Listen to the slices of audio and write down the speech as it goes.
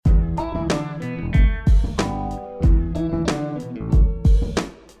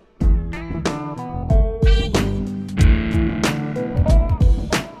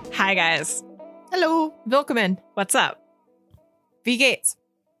guys. Hello. Willkommen. What's up? Wie geht's?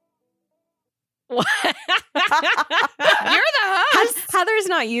 What? You're the host. Heather's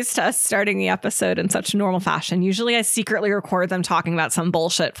not used to us starting the episode in such normal fashion. Usually I secretly record them talking about some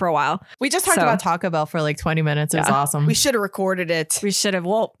bullshit for a while. We just talked about Taco Bell for like 20 minutes. It was awesome. We should have recorded it. We should have.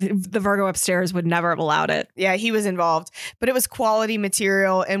 Well, the Virgo upstairs would never have allowed it. Yeah, he was involved. But it was quality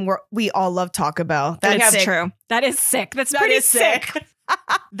material, and we all love Taco Bell. That's sick. true. That is sick. That's That pretty is sick.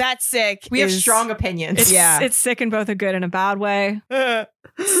 That's sick. We have strong opinions. It's sick in both a good and a bad way.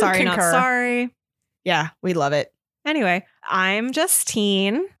 Sorry, not Concur. sorry. Yeah, we love it. Anyway, I'm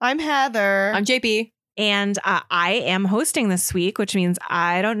Justine. I'm Heather. I'm JP. And I am hosting this week, which means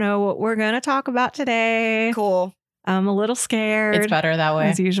I don't know what we're going to talk about today. Cool. I'm a little scared. It's better that way.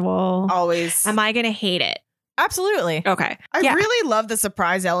 As usual. Always. Am I going to hate it? Absolutely. Okay. I really love the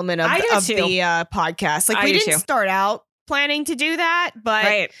surprise element of I do too. the podcast. Like, I we do didn't too. start out planning to do that,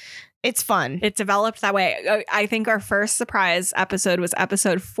 but it's fun. It developed that way. I think our first surprise episode was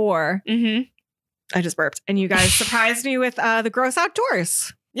episode 4. Mm-hmm. I just burped. And you guys surprised me with the gross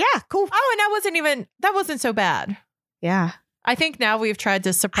outdoors. Yeah, cool. Oh, and that wasn't so bad. Yeah. I think now we've tried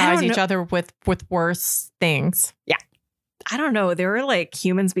to surprise each other with worse things. Yeah. I don't know. There were like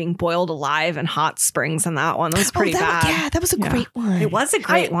humans being boiled alive in hot springs in that one. That was pretty bad. Yeah, that was a great one. It was a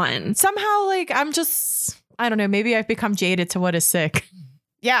great one. Somehow, like, I don't know, maybe I've become jaded to what is sick.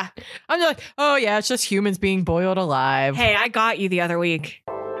 Yeah. I'm just like, oh yeah, it's just humans being boiled alive. Hey, I got you the other week.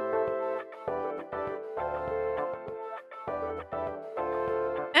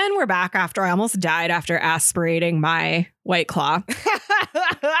 And we're back after I almost died after aspirating my White Claw.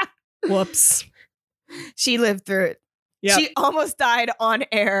 Whoops. She lived through it. Yep. She almost died on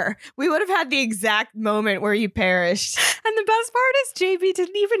air. We would have had the exact moment where you perished. And the best part is JB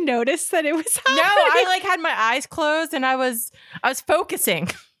didn't even notice that it was happening. No, I like had my eyes closed and I was focusing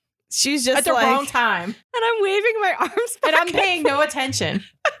She's just at the wrong time. And I'm waving my arms back And I'm paying no attention.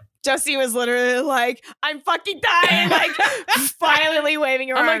 Justine was literally like, I'm fucking dying. Like, violently waving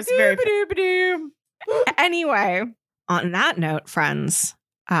her I'm arms. like, Very doo-ba-doo-ba-doo. Anyway, on that note, friends,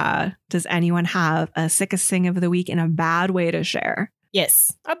 does anyone have a sickest thing of the week in a bad way to share?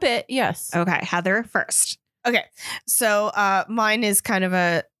 Yes. A bit, yes. Okay, Heather first. Okay. So mine is kind of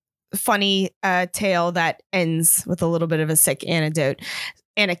a funny tale that ends with a little bit of a sick anecdote.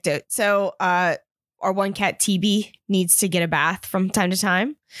 So our one cat, TB, needs to get a bath from time to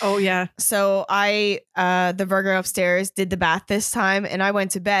time. Oh, yeah. So the Virgo upstairs did the bath this time, and I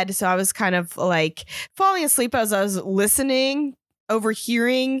went to bed. So I was kind of like falling asleep as I was listening,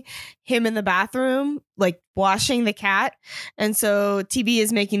 overhearing him in the bathroom, like washing the cat. And so TB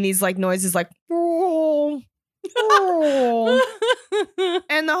is making these like noises like, oh, oh.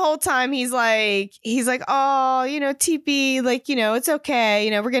 And the whole time he's like, oh, TB, like, it's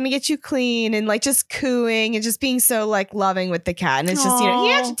okay. We're going to get you clean, and like just cooing and just being so like loving with the cat. And it's just,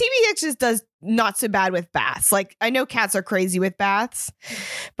 TB actually does not so bad with baths. Like, I know cats are crazy with baths,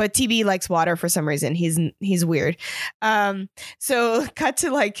 but TB likes water for some reason. He's weird. So cut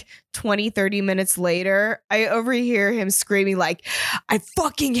to like 20-30 minutes later, I overhear him screaming like, I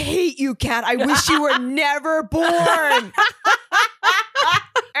fucking hate you, cat. I wish you were never born.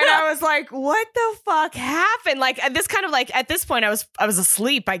 And I was like, what the fuck happened? Like, at this point I was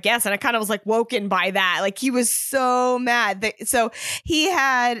asleep, I guess. And I kind of was like woken by that. Like, he was so mad. So he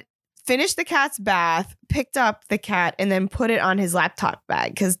had finished the cat's bath, picked up the cat, and then put it on his laptop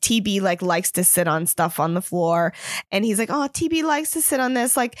bag because TB like likes to sit on stuff on the floor. And he's like, oh, TB likes to sit on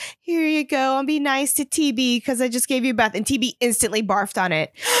this. Like, here you go. I'll be nice to TB because I just gave you a bath. And TB instantly barfed on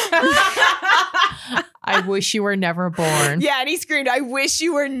it. I wish you were never born. Yeah, and he screamed, I wish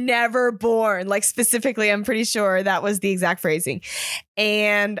you were never born. Like, specifically, I'm pretty sure that was the exact phrasing.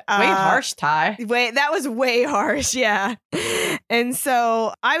 And way harsh, Ty. That was way harsh, yeah. And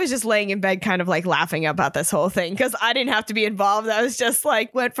so I was just laying in bed kind of like laughing about this whole thing because I didn't have to be involved. I was just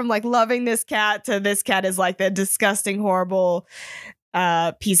like, went from like loving this cat to this cat is like the disgusting, horrible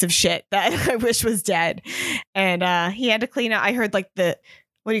piece of shit that I wish was dead. And he had to clean out. I heard like the,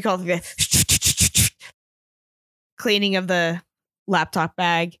 what do you call it? Cleaning of the laptop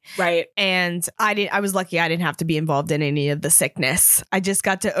bag. Right. And I was lucky I didn't have to be involved in any of the sickness. I just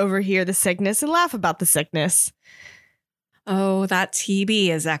got to overhear the sickness and laugh about the sickness. Oh, that TB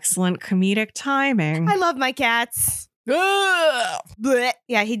is excellent comedic timing. I love my cats. Blech.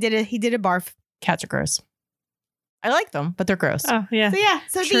 Yeah, he did a barf. Cats are gross. I like them, but they're gross. Oh, yeah.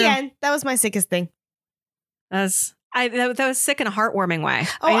 So True. the end. That was my sickest thing. That was sick in a heartwarming way.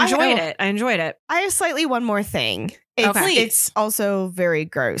 Oh, I enjoyed it. I have slightly one more thing. Okay. It's also very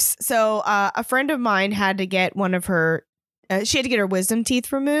gross. So a friend of mine had to get one of her she had to get her wisdom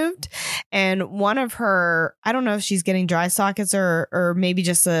teeth removed, and one of her, I don't know if she's getting dry sockets or maybe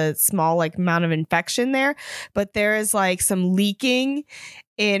just a small like amount of infection there, but there is like some leaking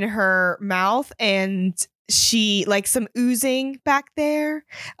in her mouth, and she like some oozing back there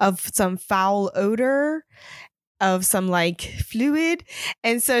of some foul odor of some like fluid.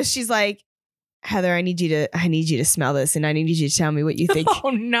 And so she's like, Heather, I need you to smell this, and I need you to tell me what you think.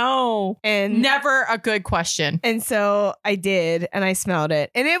 Oh no. And Never a good question. and so I did, and I smelled it.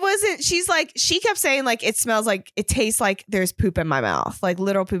 And it wasn't, she kept saying like, it smells like, it tastes like there's poop in my mouth, like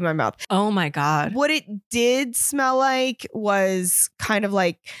literal poop in my mouth. Oh my God. What it did smell like was kind of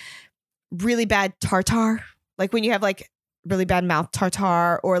like really bad tartar. Like when you have like really bad mouth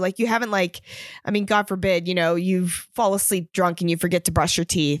tartar, or like you haven't like, I mean, God forbid, you know, you fall asleep drunk and you forget to brush your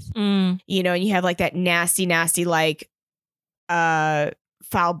teeth, you know, and you have like that nasty, like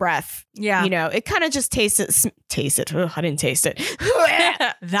foul breath. Yeah. You know, it kind of just tasted. Ugh, I didn't taste it.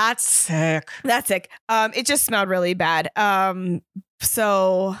 That's sick. That's sick. It just smelled really bad.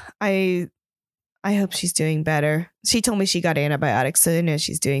 So I hope she's doing better. She told me she got antibiotics, so I know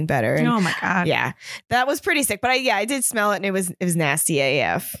she's doing better. And Oh my God. yeah, that was pretty sick. But I did smell it, and it was nasty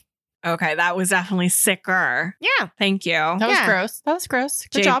AF. Okay. That was definitely sicker. Yeah. Thank you. That was Yeah. gross. That was gross.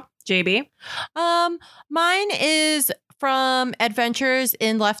 Good job. JB. Mine is from Adventures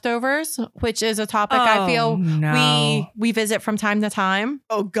in Leftovers, which is a topic I feel we visit from time to time.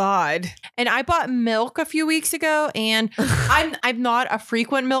 Oh God. And I bought milk a few weeks ago, and I'm not a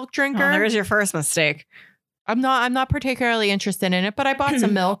frequent milk drinker. Oh, there's your first mistake. I'm not particularly interested in it, but I bought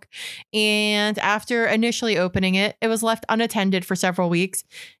some milk, and after initially opening it, it was left unattended for several weeks.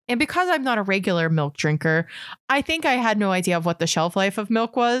 And because I'm not a regular milk drinker, I think I had no idea of what the shelf life of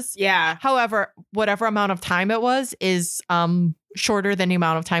milk was. Yeah. However, whatever amount of time it was is shorter than the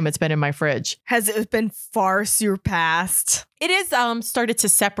amount of time it's been in my fridge. Has it been far surpassed? It is started to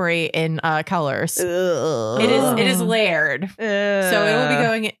separate in colors. Ugh. It is layered. So it will be Uh.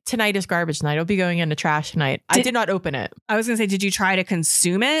 going tonight is garbage night. It'll be going in the trash tonight. I did not open it. I was going to say, did you try to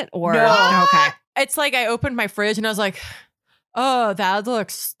consume it or? No. Okay. It's like I opened my fridge and I was like, oh, that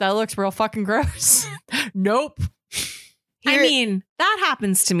looks real fucking gross. Nope. I mean, that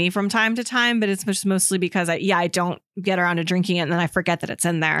happens to me from time to time, but it's just mostly because I don't get around to drinking it and then I forget that it's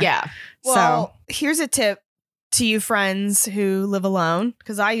in there. Yeah. Well, here's a tip to you friends who live alone,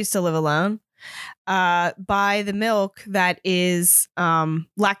 because I used to live alone. Buy the milk that is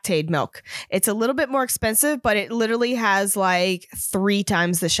lactate milk. It's a little bit more expensive, but it literally has like 3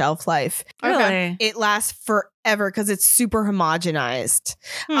 times the shelf life. Really? It lasts forever because it's super homogenized.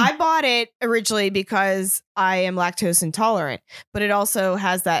 Hmm. I bought it originally because I am lactose intolerant, but it also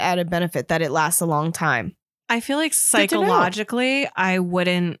has that added benefit that it lasts a long time. I feel like Good to know. psychologically, I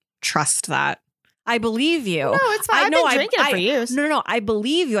wouldn't trust that. I believe you. No, it's fine. I've been drinking it for years. No. I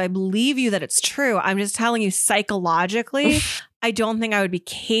believe you. I believe you that it's true. I'm just telling you psychologically, I don't think I would be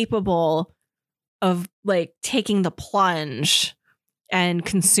capable of like taking the plunge and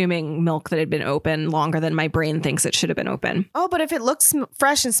consuming milk that had been open longer than my brain thinks it should have been open. Oh, but if it looks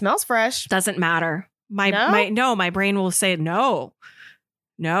fresh and smells fresh. Doesn't matter. My brain will say no,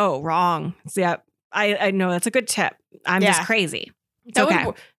 wrong. So, yeah, I know that's a good tip. I'm just crazy. It's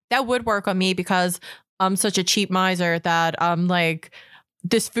okay. That would work on me because I'm such a cheap miser that I'm like,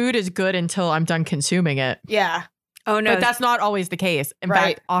 this food is good until I'm done consuming it. Yeah. Oh no, But that's not always the case. In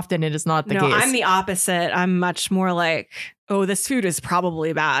Right. fact, often it is not the no, case. I'm the opposite. I'm much more like, oh, this food is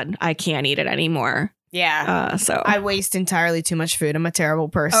probably bad. I can't eat it anymore. Yeah. So I waste entirely too much food. I'm a terrible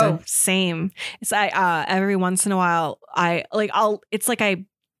person. Oh, same. It's every once in a while I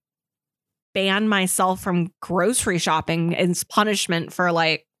ban myself from grocery shopping as punishment for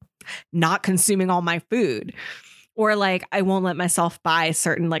like not consuming all my food. Or like I won't let myself buy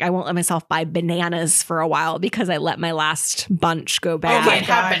bananas for a while because I let my last bunch go bad. Oh my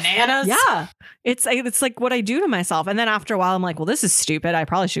God, bananas? Yeah. It's like what I do to myself. And then after a while I'm like, well, this is stupid. I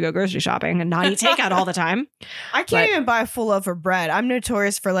probably should go grocery shopping and not eat takeout all the time. I can't even buy a full loaf of bread. I'm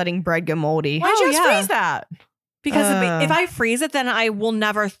notorious for letting bread go moldy. Why'd you just yeah. freeze that? Because if I freeze it, then I will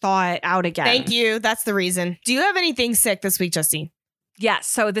never thaw it out again. Thank you. That's the reason. Do you have anything sick this week, Justine? Yes.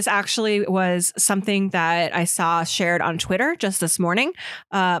 So this actually was something that I saw shared on Twitter just this morning.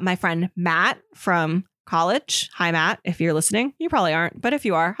 My friend Matt from college. Hi, Matt. If you're listening, you probably aren't, but if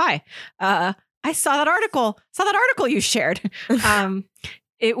you are, hi. I saw that article. You shared.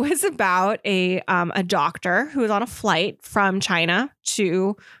 It was about a doctor who was on a flight from China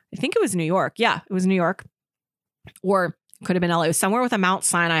to, I think it was New York. Yeah, it was New York, or could have been LA. It was somewhere with a Mount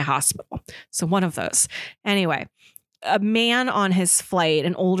Sinai hospital. So one of those. Anyway. A man on his flight,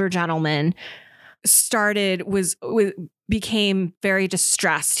 an older gentleman, was became very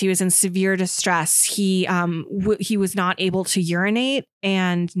distressed. He was in severe distress. He was not able to urinate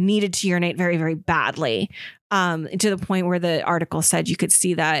and needed to urinate very, very badly. To the point where the article said you could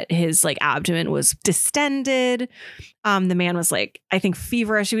see that his like abdomen was distended. The man was like, I think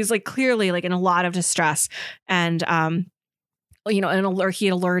feverish. He was like clearly like in a lot of distress. And he had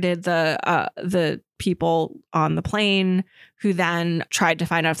alerted the people on the plane, who then tried to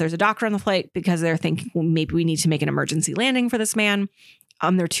find out if there's a doctor on the flight, because they're thinking, well, maybe we need to make an emergency landing for this man.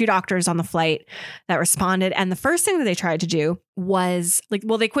 There were 2 doctors on the flight that responded. And the first thing that they tried to do was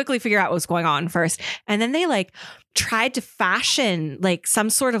they quickly figure out what was going on first. And then they like tried to fashion like some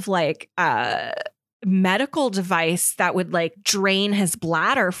sort of like medical device that would like drain his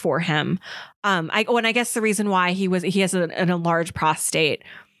bladder for him. I guess the reason why he has an enlarged prostate.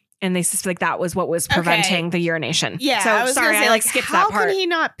 And they suspect that was what was preventing the urination. Yeah. So I was sorry, gonna say, I skipped that part. How can he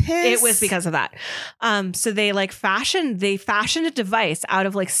not piss? It was because of that. So they like fashioned a device out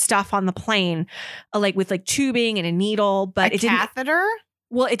of like stuff on the plane, like with like tubing and a needle, but it didn't. Catheter?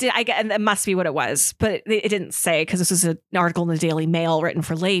 Well, it did. And it must be what it was, but it didn't say, because this was an article in the Daily Mail written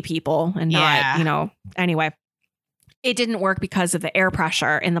for lay people and not, anyway. It didn't work because of the air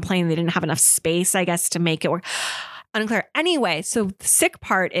pressure in the plane. They didn't have enough space, I guess, to make it work. Unclear. Anyway, so the sick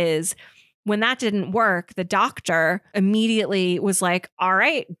part is when that didn't work, the doctor immediately was like, all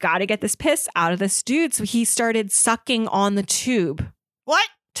right, got to get this piss out of this dude. So he started sucking on the tube. What?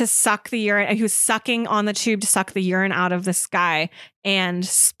 To suck the urine. He was sucking on the tube to suck the urine out of this guy and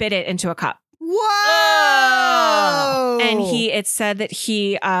spit it into a cup. Whoa! And it said that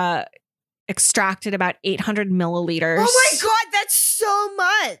he extracted about 800 milliliters. Oh my God, that's so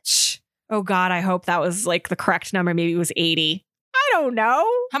much. Oh God, I hope that was like the correct number. Maybe it was 80. I don't know.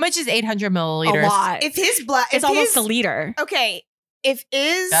 How much is 800 milliliters? A lot. If his blood, It's almost a liter. Okay,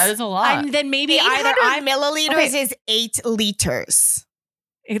 that is a lot. Then maybe 800 milliliters is 8 liters.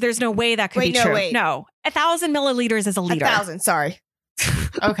 There's no way that could be true. Wait. No, 1,000 milliliters is a liter. 1,000. Sorry.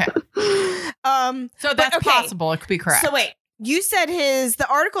 Okay. So that's possible. It could be correct. So wait. You said the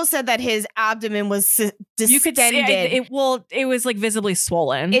article said that his abdomen was distended. You could say it was like visibly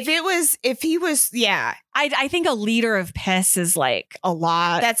swollen. If he was, yeah. I think a liter of piss is like a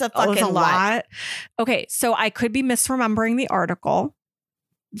lot. That's a fucking lot. Okay, so I could be misremembering the article.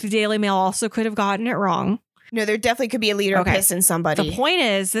 The Daily Mail also could have gotten it wrong. No, there definitely could be a liter of piss in somebody. The point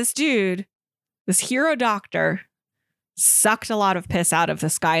is, this dude, this hero doctor, sucked a lot of piss out of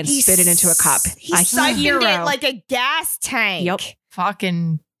this guy and spit it into a cup. He siphoned it like a gas tank. Yep.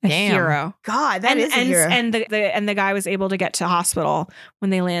 Fucking a damn. hero. God, that is a hero. And the guy was able to get to hospital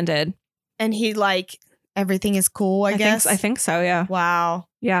when they landed. And he everything is cool, I guess. I think so, yeah. Wow.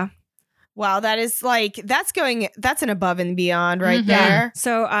 Yeah. Wow, that is that's an above and beyond right there.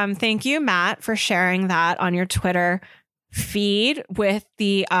 So thank you, Matt, for sharing that on your Twitter feed with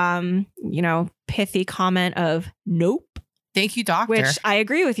the pithy comment of nope. Thank you, doctor. Which I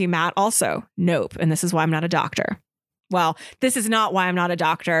agree with you, Matt, also. Nope. And this is why I'm not a doctor. Well, this is not why I'm not a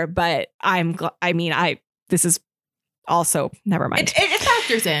doctor, but this is also, never mind. It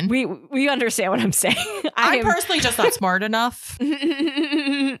factors in. We understand what I'm saying. I'm personally just not smart enough.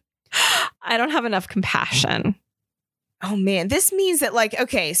 I don't have enough compassion. Oh man, this means that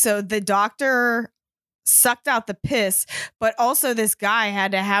so the doctor sucked out the piss, but also this guy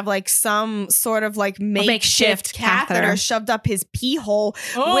had to have some sort of makeshift catheter shoved up his pee hole,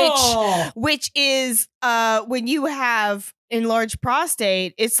 which is when you have enlarged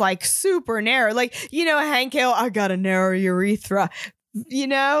prostate, it's super narrow. Hank Hill, I got a narrow urethra.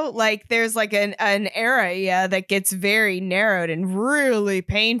 There's an area that gets very narrowed and really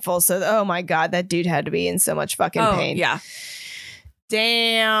painful. So, oh my God, that dude had to be in so much fucking pain. Yeah.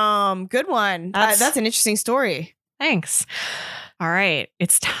 Damn. Good one. That's an interesting story. Thanks. All right.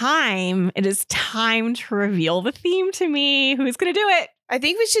 It's time. It is time to reveal the theme to me. Who's going to do it? I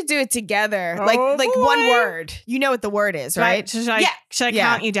think we should do it together. Oh, like boy. one word. You know what the word is, right? Should I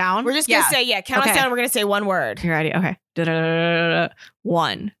count you down? We're just going to say, count us down. And we're going to say one word. You ready? Okay.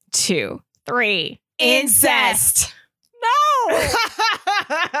 1, 2, 3. Incest. No.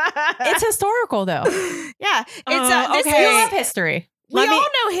 It's historical, though. Yeah. It's okay. We love history. We all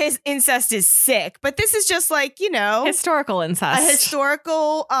know his incest is sick, but this is just historical incest. A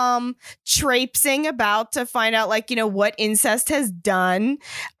historical traipsing about to find out what incest has done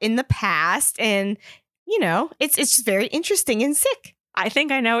in the past. And, it's just very interesting and sick. I think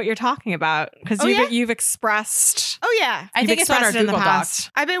I know what you're talking about because you've expressed. Oh yeah, I think it's on our Google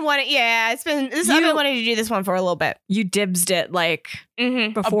Docs. I've been wanting. Yeah, I've been wanting to do this one for a little bit. You dibsed it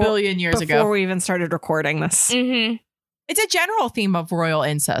before, a billion years ago before we even started recording this. Mm-hmm. It's a general theme of royal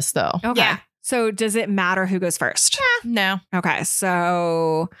incest, though. Okay. So does it matter who goes first? No. Okay,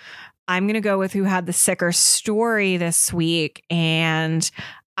 so I'm going to go with who had the sicker story this week. And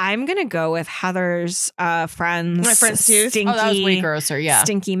I'm going to go with Heather's friend's My friend's tooth? stinky, That was way grosser. Yeah.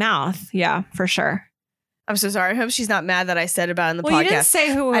 stinky mouth. Yeah, for sure. I'm so sorry. I hope she's not mad that I said about it in the Well, podcast. you didn't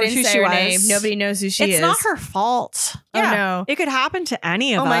say who I didn't who say she her was. name. Nobody knows who she is. It's not her fault. Oh, no. It could happen to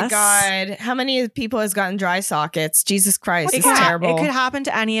any of us. Oh my God. How many people has gotten dry sockets? Jesus Christ. It It's could, terrible. it could happen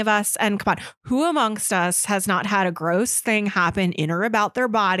to any of us. And come on, who amongst us has not had a gross thing happen in or about their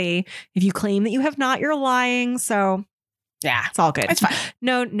body? If you claim that you have not, you're lying. So Yeah. it's all good. It's fine.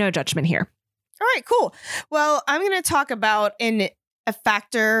 No judgment here. All right, cool. Well, I'm going to talk about a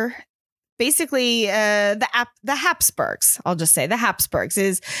factor. Basically, the Habsburgs, I'll just say the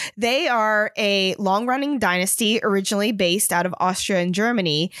Habsburgs they are a long-running dynasty originally based out of Austria and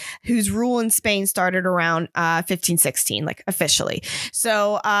Germany, whose rule in Spain started around 1516, like officially.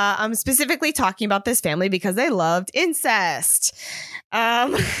 So I'm specifically talking about this family because they loved incest. That's why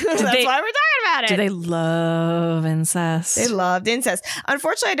we're talking about it. Do they love incest? They loved incest.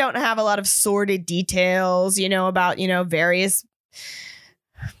 Unfortunately, I don't have a lot of sordid details, about, various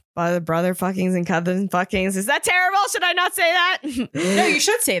brother fuckings and cousin fuckings. Is that terrible? Should I not say that? No, you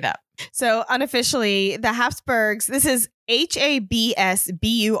should say that. So unofficially, the Habsburgs, this is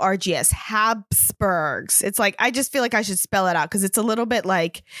Habsburgs, Habsburgs. It's like, I just feel like I should spell it out because it's a little bit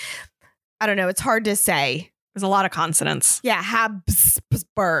like, I don't know, it's hard to say. There's a lot of consonants. Yeah,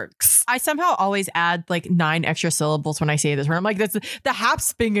 Habsburgs. I somehow always add like 9 extra syllables when I say this. Where I'm like, that's the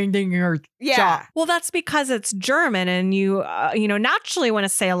Habsbinger. Yeah. Well, that's because it's German and you naturally want to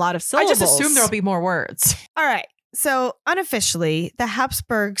say a lot of I syllables. just assume there'll be more words. All right. So unofficially, the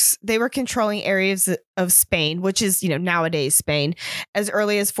Habsburgs, they were controlling areas of Spain, which is, nowadays Spain, as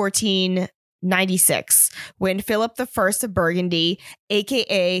early as 1496, when Philip I of Burgundy,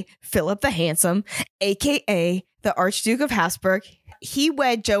 aka Philip the Handsome, aka the Archduke of Habsburg, he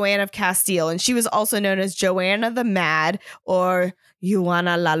wed Joanna of Castile, and she was also known as Joanna the Mad or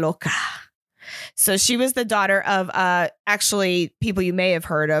Juana la Loca. So she was the daughter of actually people you may have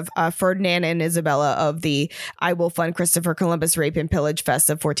heard of, Ferdinand and Isabella of the I Will Fund Christopher Columbus Rape and Pillage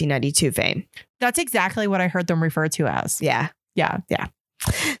Fest of 1492 fame. That's exactly what I heard them referred to as. Yeah. Yeah.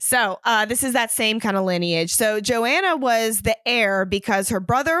 So this is that same kind of lineage. So Joanna was the heir because her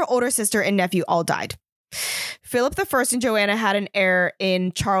brother, older sister, and nephew all died. Philip I and Joanna had an heir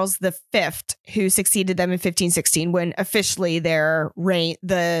in Charles V, who succeeded them in 1516, when officially their reign,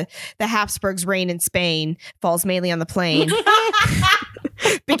 the Habsburgs' reign in Spain falls mainly on the plain.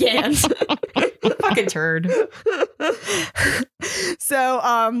 Began. Fucking turd.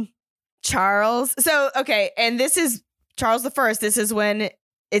 So, Charles. So, okay. And this is Charles I. This is when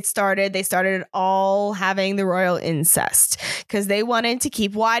it started. They started all having the royal incest because they wanted to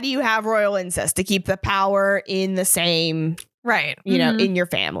keep. Why do you have royal incest? To keep the power in the same, Right. in your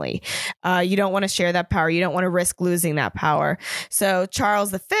family. You don't want to share that power. You don't want to risk losing that power. So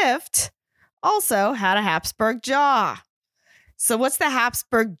Charles V also had a Habsburg jaw. So what's the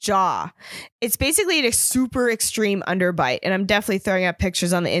Habsburg jaw? It's basically a super extreme underbite. And I'm definitely throwing up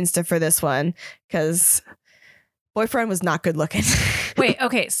pictures on the Insta for this one because boyfriend was not good looking. Wait,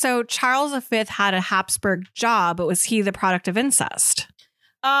 okay. So Charles V had a Habsburg jaw, but was he the product of incest?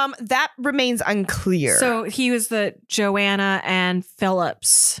 That remains unclear. So he was the Joanna and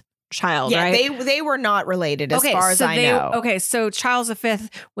Philip's child, yeah, right? they were not related as far as I know. Okay, so Charles V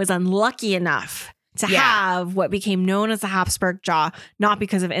was unlucky enough to Yeah. have what became known as the Habsburg jaw, not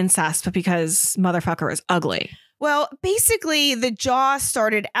because of incest, but because motherfucker was ugly. Well, basically, the jaw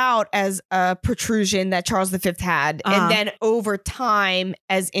started out as a protrusion that Charles V had, Uh-huh. and then over time,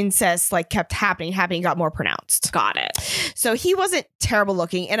 as incest kept happening, got more pronounced. Got it. So he wasn't terrible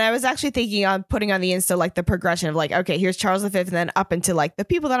looking, and I was actually thinking on putting on the Insta the progression of okay, here's Charles V, and then up into the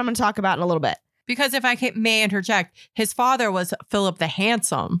people that I'm going to talk about in a little bit. Because if I may interject, his father was Philip the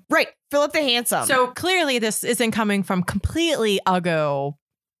Handsome. Right, Philip the Handsome. So clearly this isn't coming from completely uggo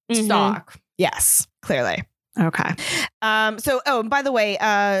Mhm. stock. Yes, clearly. Okay. So, and by the way,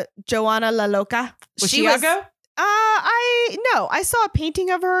 Joanna La Loca. Was she uggo? I saw a painting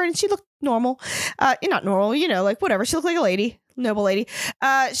of her and she looked normal. Not normal, whatever. She looked like a lady, noble lady.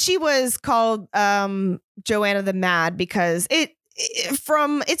 She was called Joanna the Mad because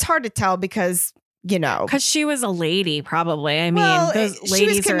it's hard to tell because Because she was a lady, probably. I mean, well, those she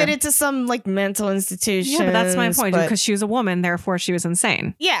ladies was committed to some mental institution. Yeah, but that's my point. Because she was a woman, therefore she was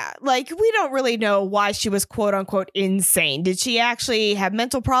insane. Yeah, we don't really know why she was quote unquote insane. Did she actually have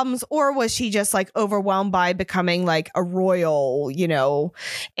mental problems, or was she just overwhelmed by becoming a royal,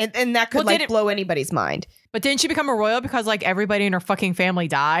 and that could blow anybody's mind. But didn't she become a royal because everybody in her fucking family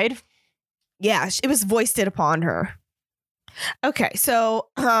died? Yeah, it was foisted upon her. Okay, so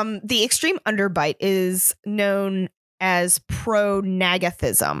the extreme underbite is known as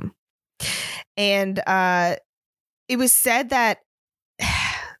pronagathism. And it was said that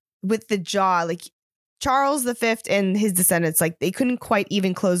with the jaw, like Charles V and his descendants, like they couldn't quite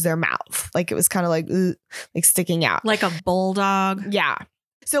even close their mouth. Like it was kind of like sticking out. Like a bulldog. Yeah.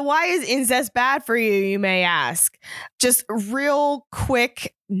 So why is incest bad for you, you may ask? Just real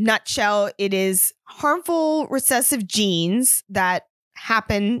quick nutshell, it is harmful recessive genes that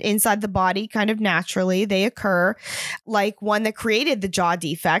happen inside the body kind of naturally. They occur, like one that created the jaw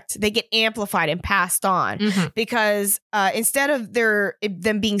defect. They get amplified and passed on because instead of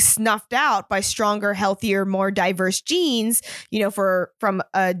them being snuffed out by stronger, healthier, more diverse genes, from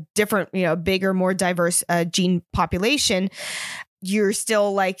a different, bigger, more diverse gene population, you're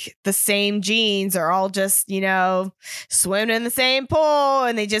still like the same genes are all just, swimming in the same pool,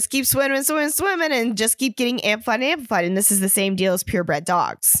 and they just keep swimming and just keep getting amplified. And this is the same deal as purebred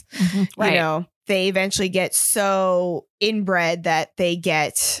dogs. Right. They eventually get so inbred that they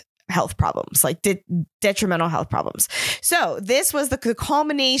get health problems, like detrimental health problems. So this was the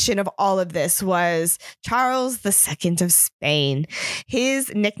culmination of all of this was Charles II of Spain.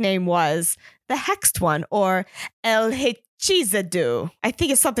 His nickname was the Hexed One, or El Hechizadu. I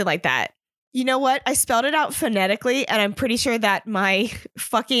think it's something like that. You know what? I spelled it out phonetically, and I'm pretty sure that my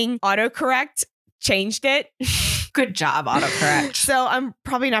fucking autocorrect changed it. Good job, autocorrect. So I'm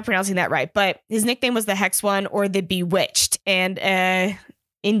probably not pronouncing that right, but his nickname was the Hex One, or the Bewitched. And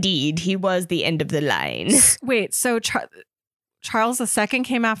indeed, he was the end of the line. Wait, so Charles II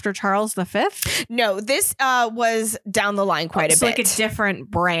came after Charles V? No, this was down the line quite a bit. Like a different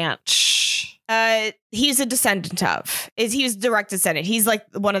branch. He's a descendant of. He was direct descendant. He's like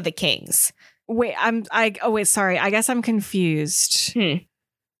one of the kings. Wait, sorry. I guess I'm confused.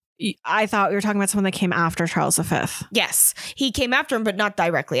 I thought we were talking about someone that came after Charles V. Yes, he came after him, but not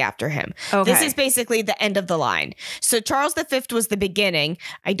directly after him. Okay. This is basically the end of the line. So Charles V was the beginning.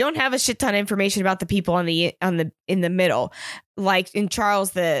 I don't have a shit ton of information about the people in the middle. Like in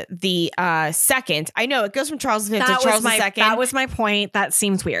Charles the second, I know it goes from Charles V to Charles II. That was my point. That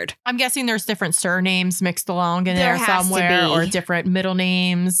seems weird. I'm guessing there's different surnames mixed along in there There has to somewhere, be. or different middle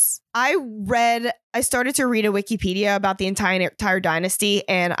names. I started to read a Wikipedia about the entire dynasty,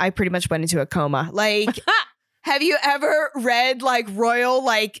 and I pretty much went into a coma. Like, have you ever read like royal,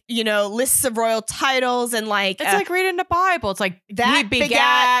 lists of royal titles and like It's like reading the Bible. It's like that he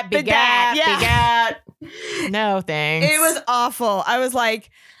begat. Yeah. No thanks. It was awful. I was like,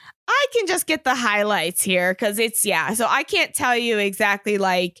 I can just get the highlights here because so I can't tell you exactly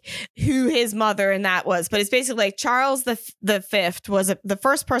like who his mother and that was, but it's basically like Charles the Fifth was the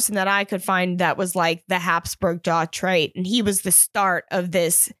first person that I could find that was like the Habsburg jaw trait, and he was the start of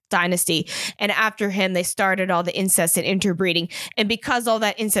this dynasty. And after him, they started all the incest and interbreeding, and because all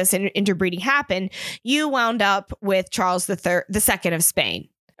that incest and interbreeding happened, you wound up with Charles the Second of Spain.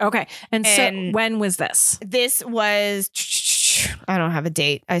 Okay, and so when was this? This was. I don't have a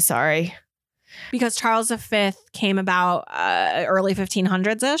date. I'm sorry. Because Charles V came about early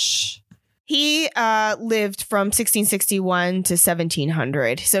 1500s-ish? He lived from 1661 to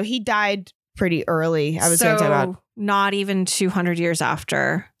 1700. So he died pretty early. I was going to talk about. Not even 200 years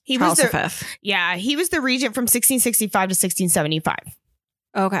after Charles V. Yeah, he was the regent from 1665 to 1675.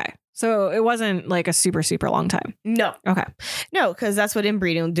 Okay. So it wasn't like a super, super long time. No. Okay. No, because that's what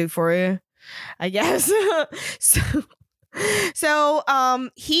inbreeding will do for you, I guess. So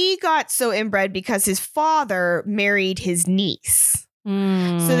he got so inbred because his father married his niece.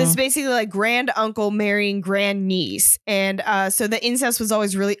 So this is basically like grand uncle marrying grand niece. And so the incest was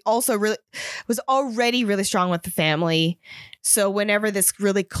always already really strong with the family. So whenever this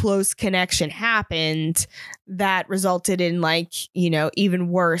really close connection happened, that resulted in even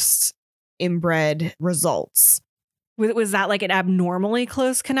worse inbred results. Was that like an abnormally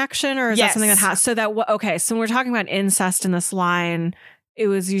close connection, or is that something that has so when we're talking about incest in this line, it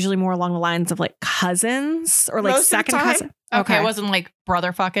was usually more along the lines of like cousins or like second cousin. Okay, it wasn't like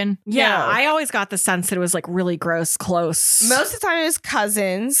brother fucking. Yeah, No. I always got the sense that it was like really gross, close. Most of the time it was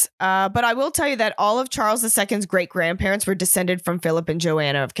cousins, but I will tell you that all of Charles II's great grandparents were descended from Philip and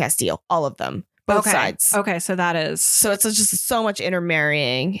Joanna of Castile, all of them. Both sides. Okay, so that is. So it's just so much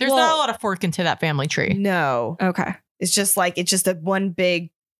intermarrying. There's not a lot of fork into that family tree. No. Okay. It's just a one big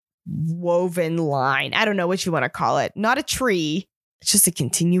woven line. I don't know what you want to call it. Not a tree. It's just a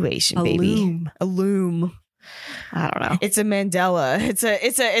continuation, baby. A loom. I don't know. It's a Mandela. It's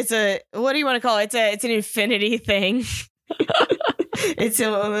a what do you want to call it? It's an infinity thing. It's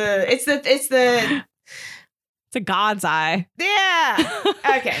the It's a God's eye. Yeah.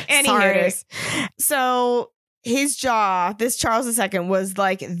 Okay. Sorry. So his jaw, this Charles II, was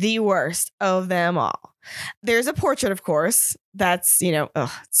like the worst of them all. There's a portrait, of course. That's,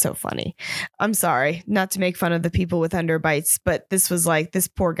 it's so funny. I'm sorry not to make fun of the people with underbites, but this was like this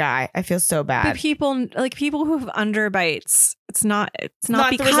poor guy. I feel so bad. But people who have underbites, it's not Not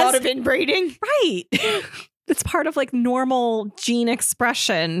because the result of inbreeding. right. It's part of like normal gene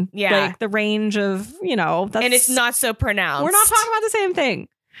expression. Yeah. Like the range of, that's, And it's not so pronounced. we're not talking about the same thing.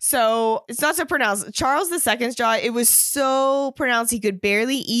 So it's not so pronounced. Charles II's jaw, it was so pronounced he could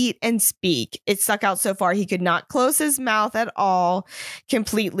barely eat and speak. It stuck out so far. He could not close his mouth at all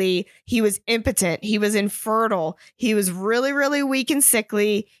completely. He was impotent. He was infertile. He was really, really weak and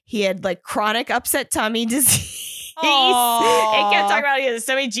sickly. He had like chronic upset tummy disease. Aw. It kept talking about he had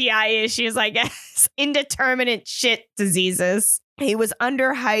so many GI issues, like indeterminate shit diseases. He was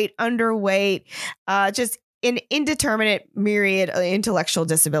under height, underweight, just an indeterminate myriad of intellectual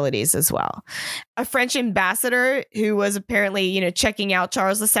disabilities as well. A French ambassador who was apparently, checking out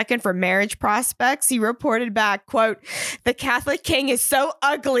Charles II for marriage prospects, he reported back, quote, "The Catholic king is so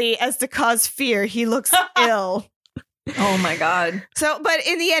ugly as to cause fear. He looks ill." Oh my God. So, but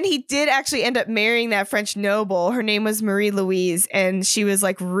in the end, he did actually end up marrying that French noble. Her name was Marie Louise, and she was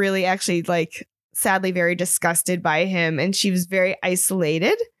like really actually like sadly very disgusted by him, and she was very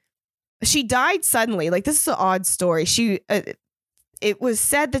isolated. She died suddenly. Like, this is an odd story. It was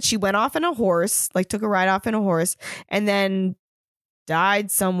said that she went off in a horse, like took a ride off in a horse, and then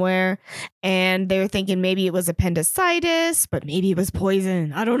died somewhere. And they were thinking maybe it was appendicitis, but maybe it was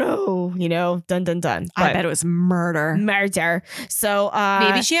poison. I don't know. Dun, dun, dun. I But bet it was murder. murder. So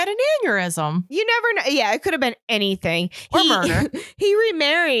Maybe she had an aneurysm. you never know. Yeah, it could have been anything. Or murder. He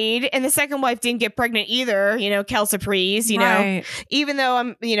remarried, and the second wife didn't get pregnant either. Kelsey Priest, Right. even though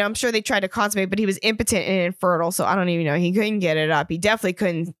I'm sure they tried to consummate, but he was impotent and infertile. So I don't even know. He couldn't get it up. He definitely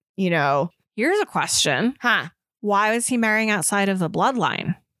couldn't, Here's a question. huh? Why was he marrying outside of the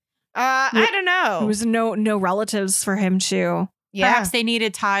bloodline? I don't know. There was no relatives for him to. yeah. Perhaps they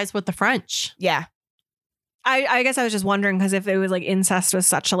needed ties with the French. Yeah. I guess I was just wondering because if it was like incest was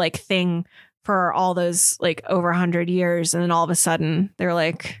such a like thing for all those like over 100 years, and then all of a sudden they're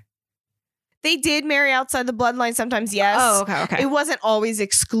like, They did marry outside the bloodline sometimes, yes. oh, okay. It wasn't always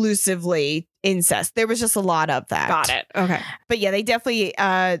exclusively incest. There was just a lot of that. Got it. Okay. But yeah, they definitely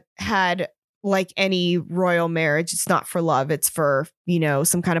had, like any royal marriage, it's not for love. It's for,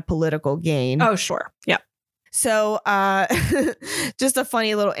 some kind of political gain. Oh, sure. Yeah. So just a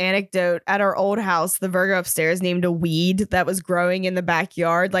funny little anecdote. At our old house, the Virgo upstairs named a weed that was growing in the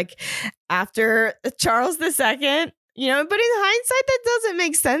backyard, like after Charles II. But in hindsight, that doesn't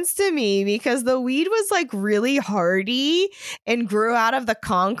make sense to me because the weed was like really hardy and grew out of the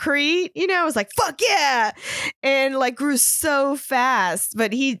concrete. It was like, fuck yeah. And like grew so fast.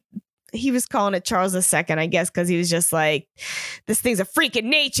 But he was calling it Charles II, I guess, because he was just like, this thing's a freak of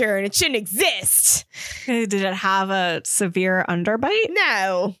nature and it shouldn't exist. Did it have a severe underbite?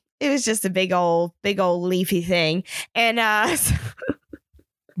 No, it was just a big old leafy thing. And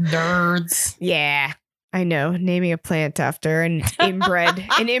Nerds. yeah, I know. Naming a plant after an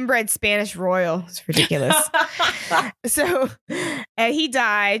inbred Spanish royal. It's ridiculous. So he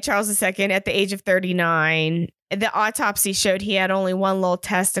died, Charles II, at the age of 39. The autopsy showed he had only one little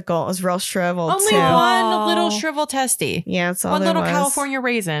testicle. It was real shriveled. Only too. one little shrivel testy. Yeah, that's all One there little was. California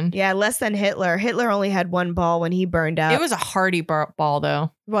raisin. Yeah, less than Hitler. Hitler only had one ball when he burned up. It was a hearty ball, though.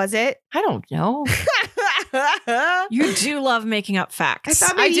 Was it? I don't know. You do love making up facts. I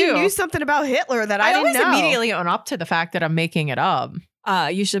thought maybe I you do. knew something about Hitler that I, I didn't always know. immediately own up to the fact that I'm making it up.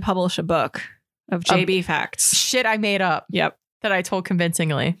 You should publish a book of JB facts. Shit I made up Yep. that I told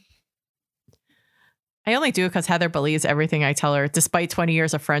convincingly. I only do it because Heather believes everything I tell her, despite 20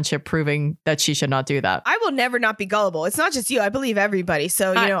 years of friendship proving that she should not do that. I will never not be gullible. It's not just you. I believe everybody.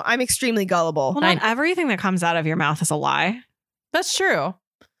 So, I'm extremely gullible. Well, not everything that comes out of your mouth is a lie. That's true.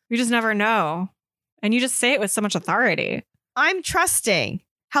 You just never know. And you just say it with so much authority. I'm trusting.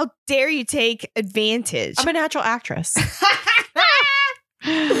 How dare you take advantage? I'm a natural actress.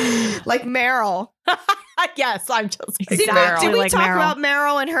 Like Meryl. Yes, I'm just like Exactly. Meryl. Did we like talk Meryl. about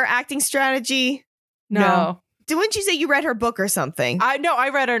Meryl and her acting strategy? No. Didn't you say you read her book or something? I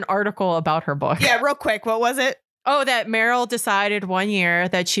read an article about her book. Yeah, real quick. What was it? Oh, that Meryl decided one year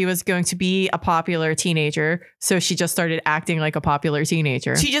that she was going to be a popular teenager. So she just started acting like a popular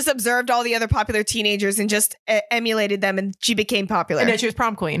teenager. She just observed all the other popular teenagers and just emulated them, and she became popular. And then she was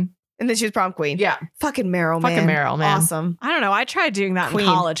prom queen. And then she was prom queen. Yeah. Fucking Meryl, Fucking man. Meryl, man. Awesome. I don't know. I tried doing that Queen.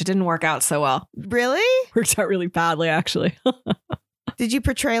 in college. It didn't work out so well. Really? Worked out really badly, actually. Did you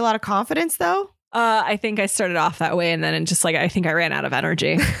portray a lot of confidence, though? I think I started off that way, and then I think I ran out of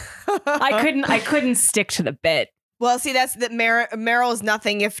energy. I couldn't stick to the bit. Well, see, that's that. Meryl is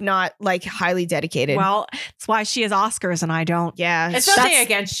nothing if not like highly dedicated. Well, it's why she has Oscars and I don't. yeah, It's nothing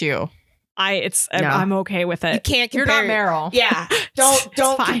against you. I'm okay with you it. can't You're compare. not Meryl. Yeah,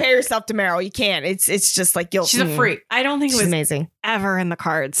 don't fine. compare yourself to Meryl. You can't. It's just like you'll. She's a freak. I don't think it She's was amazing. ever in the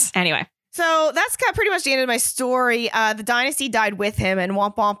cards. Anyway. So that's kind of pretty much the end of my story. The dynasty died with him, and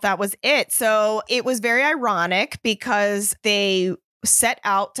womp womp, that was it. So it was very ironic because they set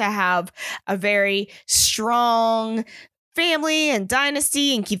out to have a very strong family and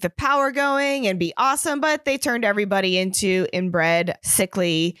dynasty and keep the power going and be awesome, but they turned everybody into inbred,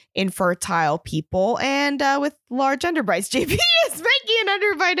 sickly, infertile people and with large underbites. JP is making an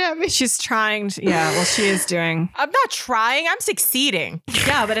underbite at me. She's trying to, she is doing. I'm not trying. I'm succeeding.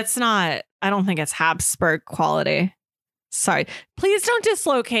 Yeah, but it's not, I don't think it's Habsburg quality. Sorry. Please don't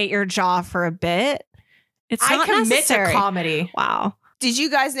dislocate your jaw for a bit. It's I not commit necessary. to comedy. Wow. Did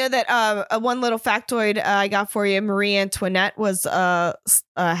you guys know that one little factoid I got for you? Marie Antoinette was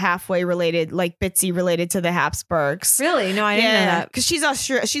halfway related, like bitsy related to the Habsburgs. Really? No, I didn't know that. Because she's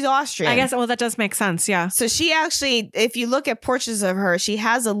Austrian. I guess, well, that does make sense. Yeah. So she actually, if you look at portraits of her, she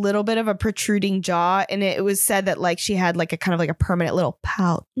has a little bit of a protruding jaw, and it was said that like she had like a kind of like a permanent little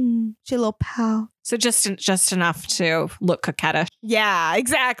pout. She had a little pout. So just enough to look coquettish. Yeah,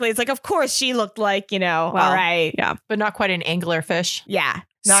 exactly. It's like, of course she looked like, all right. Yeah. But not quite an anglerfish. Yeah,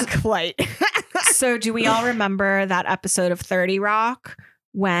 not quite. So do we all remember that episode of 30 Rock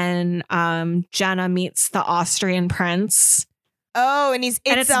when Jenna meets the Austrian prince? Oh, and it's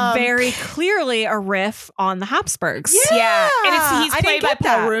very clearly a riff on the Habsburgs. Yeah, and he's I played didn't by get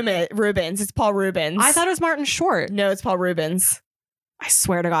Paul that. Rubens. It's Paul Rubens. I thought it was Martin Short. No, it's Paul Rubens. I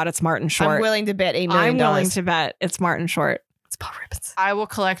swear to God, it's Martin Short. I'm willing to bet $1 million. I'm willing to bet it's Martin Short. It's Paul Rubens. I will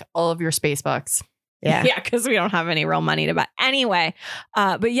collect all of your space bucks. Yeah. Yeah, because we don't have any real money to bet. Anyway,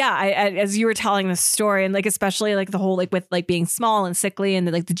 but yeah, I as you were telling this story, and like especially like the whole like with like being small and sickly and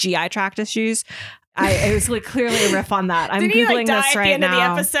the GI tract issues, it was like clearly a riff on that. I'm Did he, googling die this at right the end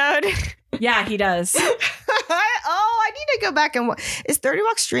now. of the episode? Yeah, he does. I need to go back and is 30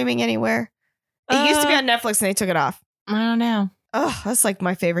 Rock streaming anywhere? It used to be on Netflix and they took it off. I don't know. Oh, that's like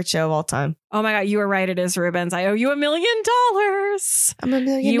my favorite show of all time. Oh my God, you were right. It is Rubens. I owe you $1 million. I'm a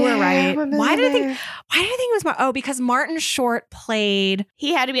millionaire. You were right. I'm a Why did I think? millionaire. Why did I think it was? Oh, because Martin Short played.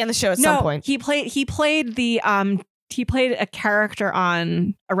 He had to be on the show at some point? He played he played a character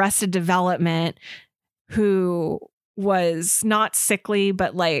on Arrested Development who was not sickly,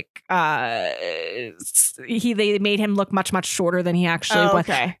 but like they made him look much shorter than he actually was.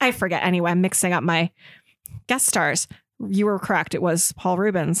 Okay. I forget. Anyway, I'm mixing up my guest stars. You were correct. It was Paul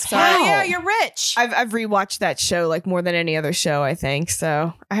Rubens. Sorry. Hell Wow. yeah, you're rich. I've rewatched that show like more than any other show, I think.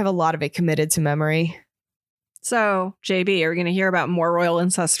 So I have a lot of it committed to memory. So, JB, are we going to hear about more royal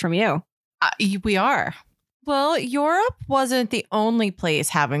incest from you? We are. Well, Europe wasn't the only place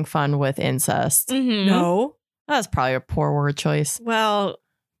having fun with incest. Mm-hmm. No. That's probably a poor word choice. Well,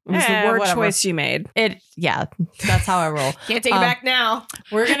 it was the word whatever. choice you made. Yeah, that's how I roll. Can't take it back now.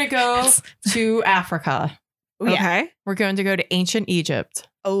 We're going to go to Africa. Oh, yeah. Okay. We're going to go to ancient Egypt.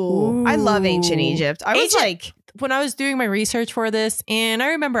 Oh, I love ancient Ooh. Egypt. I was Ancient- like, When I was doing my research for this, and I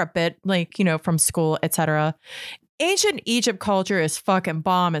remember a bit like, from school, etc. Ancient Egypt culture is fucking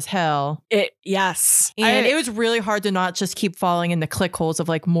bomb as hell. Yes. And it was really hard to not just keep falling in the click holes of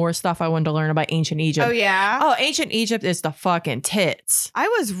like more stuff I wanted to learn about ancient Egypt. oh yeah. Oh, ancient Egypt is the fucking tits. I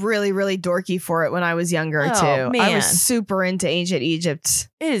was really, really dorky for it when I was younger Oh, too. I man. was super into ancient Egypt.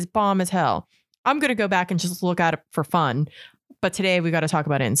 It is bomb as hell. I'm going to go back and just look at it for fun. But today we got to talk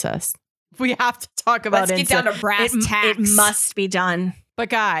about incest. We have to talk about Let's incest. get down to brass tacks. It must be done. But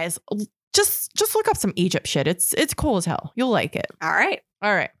guys, just look up some Egypt shit. It's cool as hell. You'll like it. All right.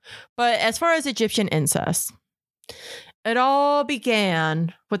 All right. But as far as Egyptian incest, it all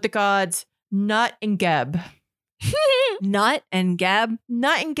began with the gods Nut and Geb. Nut and Geb.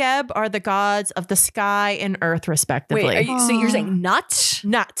 Nut and Geb are the gods of the sky and earth, respectively. Wait, so you're saying nut?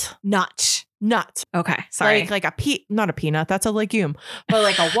 Nut. Nut. Nut. Okay. Sorry. Like not a peanut, that's a legume, but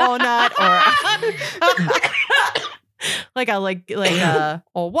like a walnut or like a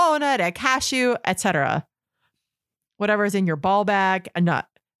walnut, a cashew, etc. Whatever's in your ball bag, a nut.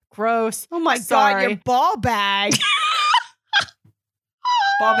 Gross. Oh my Sorry. god, your ball bag.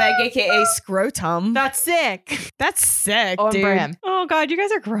 Ball bag, aka scrotum. That's sick. That's sick, On dude. brand. Oh God, you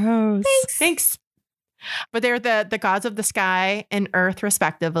guys are gross. Thanks. But they're the gods of the sky and earth,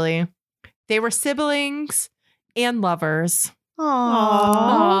 respectively. They were siblings and lovers. Aww.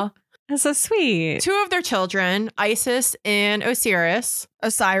 Aw. That's so sweet. 2 of their children, Isis and Osiris.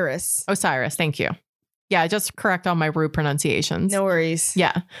 Osiris. Osiris, thank you. Yeah, just correct all my rude pronunciations. No worries.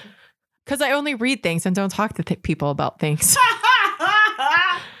 Yeah. Because I only read things and don't talk to people about things.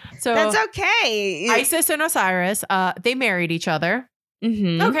 So That's okay. Isis and Osiris, they married each other.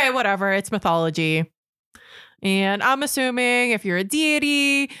 Mm-hmm. Okay, whatever. It's mythology. And I'm assuming if you're a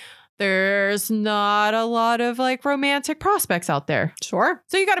deity, there's not a lot of like romantic prospects out there. Sure.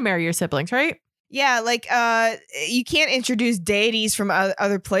 So you got to marry your siblings, right? Yeah, like you can't introduce deities from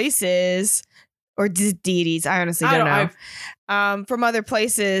other places or deities. I honestly don't know. From other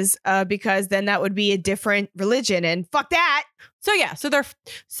places because then that would be a different religion and fuck that. So yeah,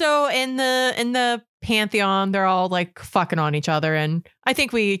 so in the pantheon, they're all like fucking on each other, and I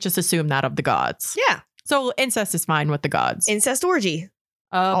think we just assume that of the gods. Yeah, So incest is fine with the gods. incest orgy.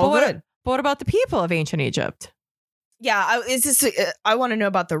 But All what, good. but what about the people of ancient Egypt? Yeah, I want to know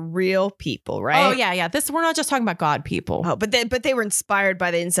about the real people, right? Oh yeah. We're not just talking about god people. Oh, but they were inspired by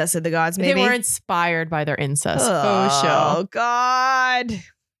the incest of the gods. Maybe They were inspired by their incest. Oh God.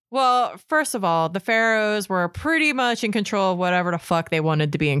 Well, first of all, the pharaohs were pretty much in control of whatever the fuck they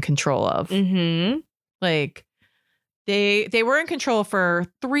wanted to be in control of. Mm-hmm. Like they were in control for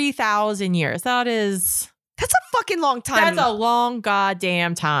 3,000 years. That's a fucking long time. a long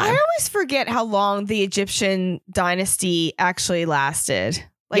goddamn time. I always forget how long the Egyptian dynasty actually lasted.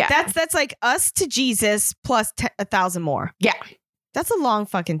 Like Yeah. that's like us to Jesus plus 1,000 more. Yeah. That's a long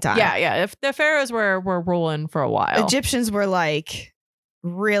fucking time. Yeah. If the pharaohs were ruling for a while. Egyptians were like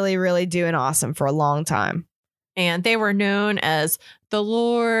really, really doing awesome for a long time. And they were known as the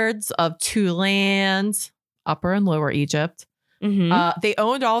lords of 2 lands, Upper and Lower Egypt. Mm-hmm. They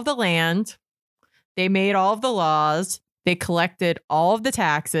owned all of the land. They made all of the laws. They collected all of the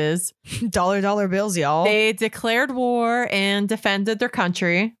taxes. dollar bills, y'all. They declared war and defended their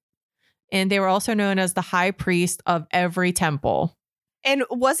country. And they were also known as the high priest of every temple. And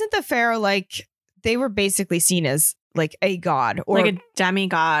wasn't the pharaoh like they were basically seen as like a god or like a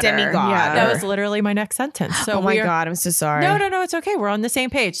demigod. Demigod. Yeah. That was literally my next sentence. So oh my God, I'm so sorry. No, it's okay. We're on the same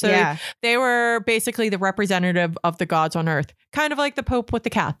page. So yeah. they were basically the representative of the gods on earth, kind of like the Pope with the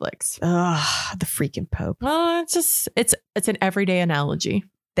Catholics. Ugh, the freaking Pope. Well, it's an everyday analogy.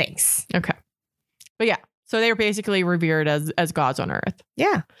 Thanks. Okay. But yeah, so they were basically revered as gods on earth.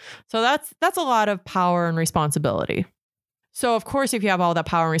 Yeah. So that's a lot of power and responsibility. So of course, if you have all that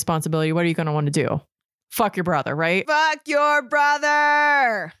power and responsibility, what are you going to want to do? Fuck your brother, right? Fuck your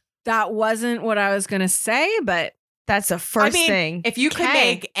brother. That wasn't what I was going to say, but That's the first thing. If you could Okay.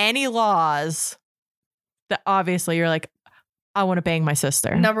 make any laws, that obviously you're like, I want to bang my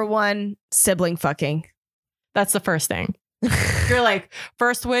sister. Number 1, sibling fucking. That's the first thing. You're like,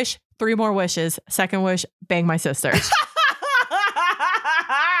 first wish, 3 more wishes. Second wish, bang my sister.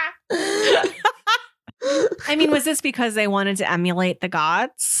 I mean, was this because they wanted to emulate the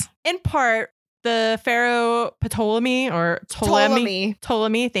gods? In part, the pharaoh Ptolemy,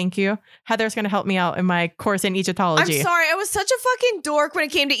 thank you. Heather's going to help me out in my course in Egyptology. I'm sorry. I was such a fucking dork when it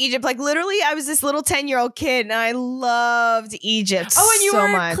came to Egypt. Like literally, I was this little 10-year-old kid and I loved Egypt Oh, and you so were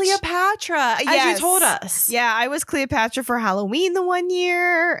much. Cleopatra, as Yes. you told us. Yeah, I was Cleopatra for Halloween the one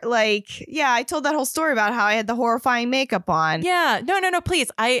year. Like, yeah, I told that whole story about how I had the horrifying makeup on. Yeah. No,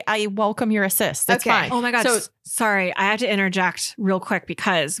 please. I welcome your assist. That's Okay. fine. Oh my God. So Sorry, I had to interject real quick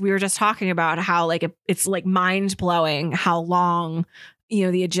because we were just talking about how like it's like mind blowing how long, you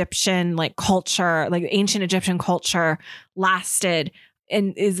know, the Egyptian like culture, like ancient Egyptian culture lasted.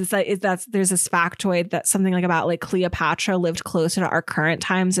 And there's this factoid that something like about like Cleopatra lived closer to our current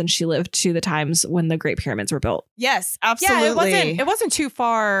times and she lived to the times when the Great Pyramids were built. Yes, absolutely. yeah, it wasn't too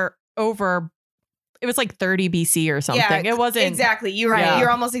far over. It was like 30 BC or something. Yeah, it wasn't exactly. You're Yeah.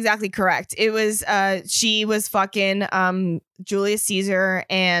 You're almost exactly correct. It was she was fucking Julius Caesar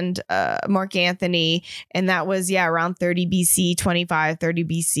and Mark Antony, and that was around 30 BC, 25, 30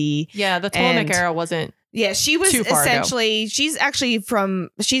 BC. Yeah, the Ptolemaic And- era wasn't. Yeah, she was Too far ago. essentially she's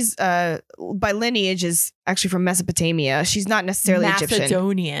by lineage is actually from Mesopotamia. She's not necessarily Egyptian.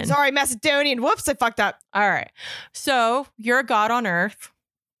 Macedonian. Sorry, Macedonian. Whoops, I fucked up. All right. So you're a god on earth.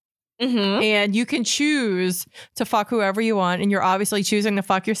 Mm-hmm. And you can choose to fuck whoever you want, and you're obviously choosing to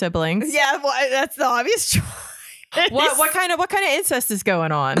fuck your siblings. Yeah, well, that's the obvious choice. What kind of incest is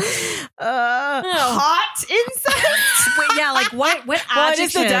going on? Hot incest. Wait, yeah, like what Well, it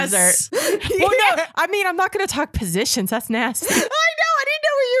is the adjectives? desert. Well, no, I mean, I'm not going to talk positions. That's nasty. I know. I didn't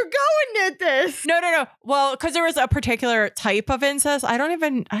know where you're going at this. No. Well, because there was a particular type of incest. I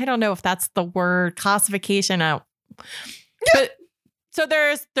don't know if that's the word classification out. But So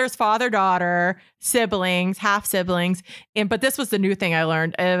there's father, daughter, siblings, half siblings, but this was the new thing I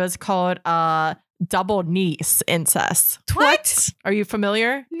learned. It was called double niece incest. What? Are you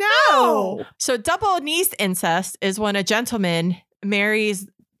familiar? No. So double niece incest is when a gentleman marries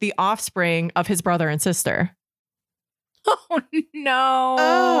the offspring of his brother and sister. Oh no.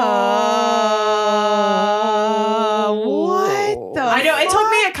 What the I know. It took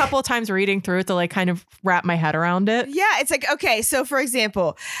fuck? me a couple of times reading through it to like kind of wrap my head around it. Yeah, it's like, okay, so for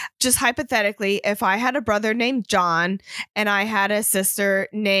example, just hypothetically, if I had a brother named John and I had a sister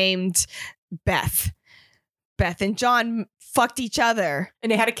named Beth and John fucked each other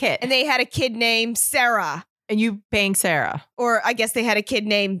And they had a kid. and they had a kid named Sarah, And you bang Sarah. or I guess they had a kid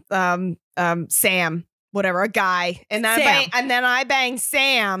named Sam, whatever, a guy, and then I banged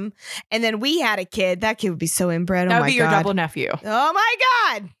Sam, and then we had a kid. That kid would be so inbred. That Oh would my be your God. double nephew. Oh my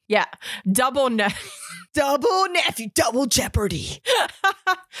God. Yeah. Double Double nephew, double jeopardy.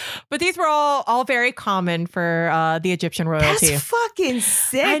 But these were all very common for the Egyptian royalty. That's fucking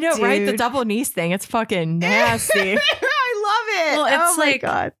sick. I know, right? The dude. double niece thing. It's fucking nasty. I love it. Well, it's oh my like-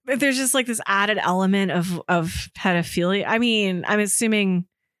 God. There's just like this added element of pedophilia. I mean, I'm assuming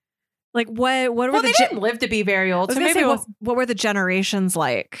like what were Well, the they didn't live to be very old. I was So gonna maybe say, it was, what were the generations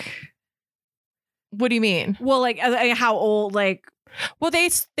like? what do you mean? Well, like how old? Like Well,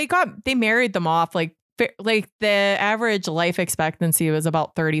 they married them off like the average life expectancy was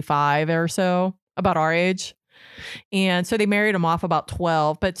about 35 or so, about our age. And so they married them off about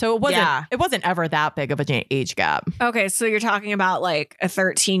 12, but so it wasn't ever that big of an age gap. okay, so you're talking about like a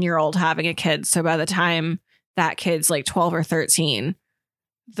 13-year-old having a kid. So by the time that kid's like 12 or 13,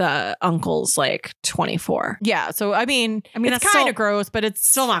 the uncle's like 24. Yeah, so I mean that's it's kind still- of gross, but it's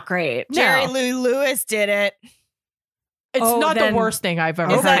Still not great. No. Jerry Lee Lewis did it. it's Oh, not then- the worst thing I've ever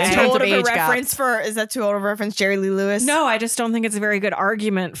Is heard that in too terms old of of a age gap. reference is that too old of a reference, Jerry Lee Lewis? No, I just don't think it's a very good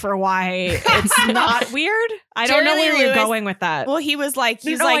argument for why it's not weird. I don't Jerry know Lee where you're Lewis- going with that. Well, he was like,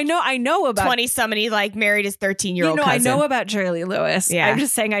 No, I know about 20 something. He like married his 13-year-old I cousin. know about Jerry Lee Lewis. Yeah. I'm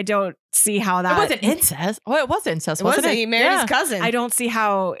just saying I don't see how that It wasn't incest. Well, it was incest, It wasn't wasn't. it? He married his cousin. I don't see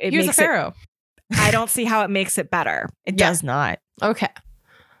how it He was a makes it. pharaoh. I don't see how it makes it better. It Yeah. does not. Okay.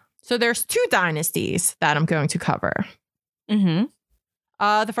 So there's two dynasties that I'm going to cover. Mm-hmm.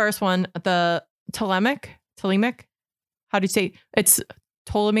 The first one, the Ptolemaic. How do you say it's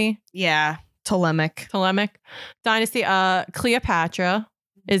Ptolemy? Yeah. Ptolemaic. Dynasty. Cleopatra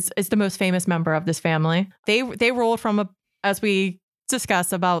is the most famous member of this family. They ruled from as we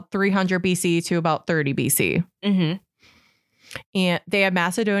discussed, about 300 BC to about 30 BC. Mm-hmm. And they had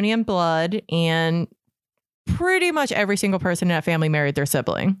Macedonian blood, and pretty much every single person in that family married their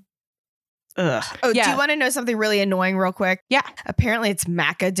sibling. Ugh. Oh, do Yeah. you want to know something really annoying real quick? Yeah. Apparently it's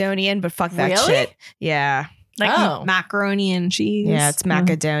Macedonian, but fuck that Really? shit. Yeah. Like Oh. macaroni and cheese. Yeah, it's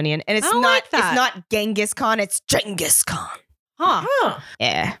Macedonian. And it's I don't not like that. it's not Genghis Khan, it's Genghis Khan. Huh. Huh.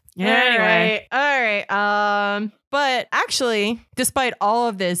 Yeah. Anyway. All right. But actually, despite all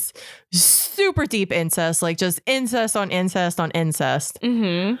of this super deep incest, like just incest on incest on incest,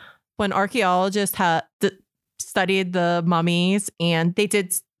 Mm-hmm. when archaeologists studied the mummies and they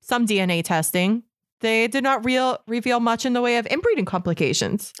did some DNA testing, they did not reveal much in the way of inbreeding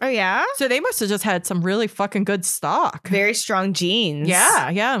complications. Oh yeah? So they must have just had some really fucking good stock. Very strong genes.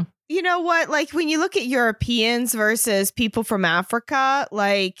 Yeah. You know what? Like when you look at Europeans versus people from Africa,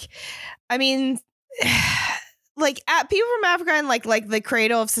 like, I mean, like people from Africa and like the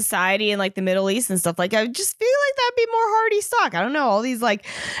cradle of society and like the Middle East and stuff, like I just feel like that'd be more hardy stock. I don't know. All these like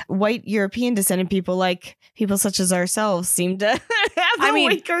white European descended people, like people such as ourselves, seem to have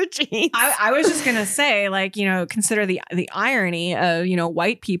weaker genes. I was just gonna say, like, you know, consider the irony of, you know,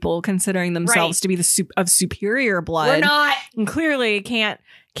 white people considering themselves to be of superior blood. We're not. And clearly can't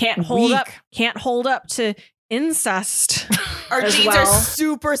hold up to incest. Our as genes well. are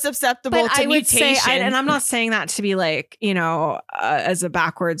super susceptible But to I would say, mutation. and I'm not saying that to be like, you know, as a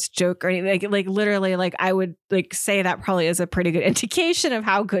backwards joke or anything. Like literally, like I would like say that probably is a pretty good indication of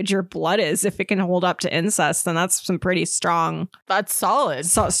how good your blood is. If it can hold up to incest, then that's some pretty strong. That's solid.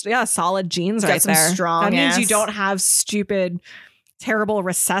 Solid genes Got right some there. strong That means you ass. don't have stupid, terrible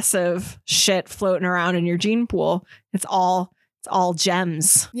recessive shit floating around in your gene pool. It's all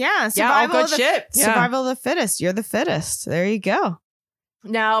gems. Yeah, Yeah, all good of the, shit. Yeah. Survival of the fittest. You're the fittest. There you go.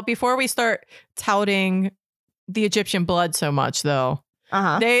 Now, before we start touting the Egyptian blood so much, though,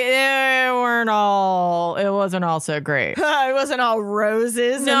 Uh-huh. they weren't all. It wasn't all so great. It wasn't all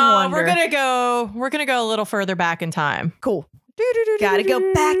roses No, and wonder. we're gonna go a little further back in time. Cool. Gotta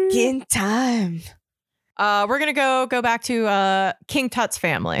go back in time. We're gonna go back to King Tut's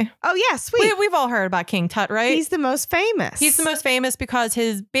family. Oh yeah, sweet. We've all heard about King Tut, right? He's the most famous. He's the most famous because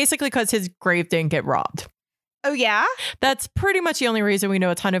his grave didn't get robbed. Oh yeah? That's pretty much the only reason we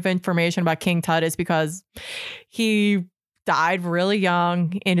know a ton of information about King Tut is because he died really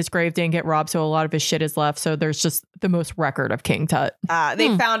young and his grave didn't get robbed, so a lot of his shit is left. So there's just the most record of King Tut.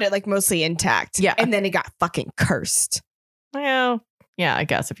 They found it like mostly intact. Yeah. And then it got fucking cursed. Well, yeah, I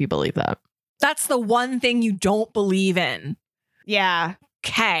guess if you believe that. That's the one thing you don't believe in. Yeah.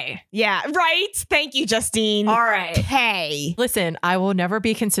 Okay. Yeah. Right? Thank you, Justine. All right. Okay. Listen, I will never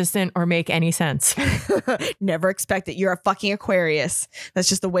be consistent or make any sense. Never expect it. You're a fucking Aquarius. That's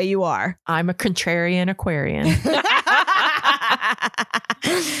just the way you are. I'm a contrarian Aquarian.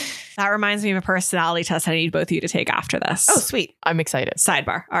 That reminds me of a personality test I need both of you to take after this. Oh, sweet. I'm excited.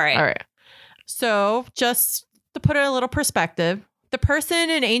 Sidebar. All right. All right. So just to put it in a little perspective, the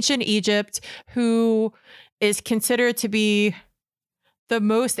person in ancient Egypt who is considered to be the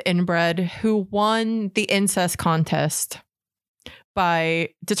most inbred, who won the incest contest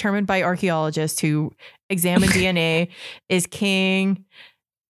determined by archaeologists who examined DNA, is King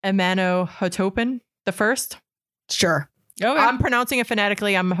Amenhotep the First. Sure. Okay. I'm pronouncing it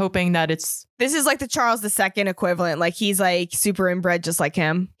phonetically. I'm hoping that it's... This is like the Charles II equivalent. Like he's like super inbred just like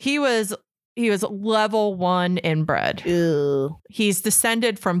him. He was level 1 inbred. Ew. He's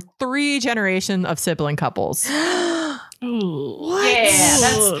descended from 3 generations of sibling couples. What?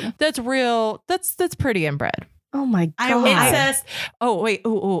 Yeah, that's real. That's pretty inbred. Oh my God. Incest. Oh wait.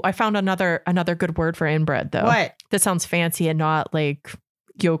 Oh, I found another good word for inbred though. What? That sounds fancy and not like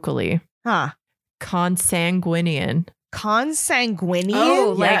yokely. Huh. Consanguinian. Consanguinian?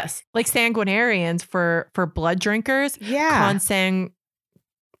 Oh, Yes, like sanguinarians for blood drinkers. Yeah.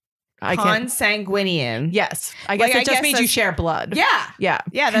 Consanguinian. Yes, I guess it just means you share blood. Yeah. Yeah.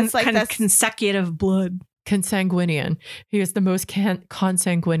 Yeah, that's like that's consecutive blood. Consanguinian. He is the most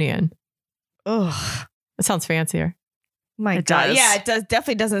consanguinian. Ugh. It sounds fancier. My It God. does. Yeah, it does.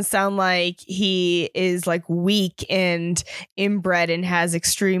 Definitely doesn't sound like he is like weak and inbred and has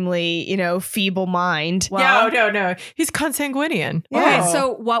extremely, feeble mind. No. He's consanguinian. Yeah. Okay,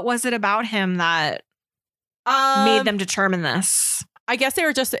 so what was it about him that made them determine this? I guess they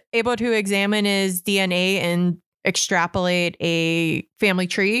were just able to examine his DNA and extrapolate a family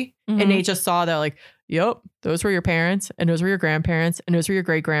tree. Mhm. And they just saw that like, yep, those were your parents and those were your grandparents and those were your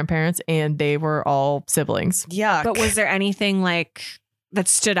great grandparents. And they were all siblings. Yuck. But was there anything like that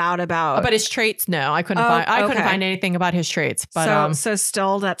stood out about? About his traits, no, I couldn't Okay. find anything about his traits. But so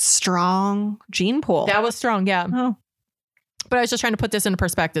still that strong gene pool. that was strong, yeah. Oh. But I was just trying to put this into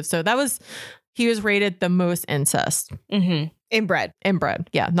perspective. So he was rated the most incest. Inbred. Inbred.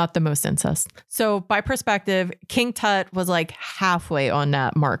 Yeah, not the most incest. So by perspective, King Tut was like halfway on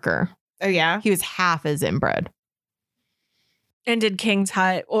that marker. Oh, yeah? He was half as inbred. And did King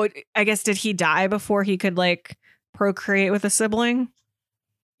Tut, or I guess, did he die before he could like procreate with a sibling?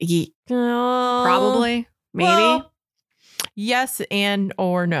 Probably. Maybe. Well, yes and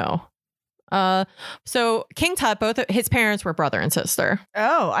or no. So King Tut, both of his parents were brother and sister.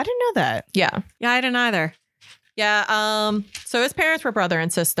 Oh, I didn't know that. Yeah. Yeah, I didn't either. Yeah. So his parents were brother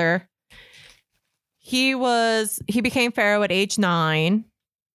and sister. He became pharaoh at age 9,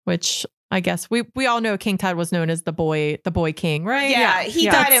 which I guess we all know King Tut was known as the boy king, right? Yeah. He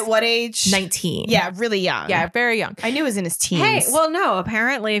died at what age? 19. Yeah, really young. Yeah, very young. I knew he was in his teens. Hey, well, no.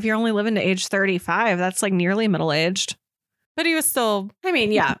 Apparently, if you're only living to age 35, that's like nearly middle aged. But he was still, I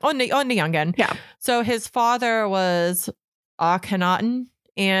mean, yeah. on the young end. Yeah. So his father was Akhenaten,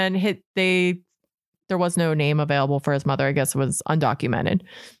 and there was no name available for his mother. I guess it was undocumented.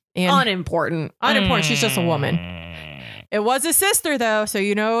 And Unimportant. unimportant. She's just a woman. It was a sister though, so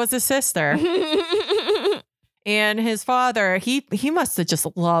it was a sister. And his father, he must have just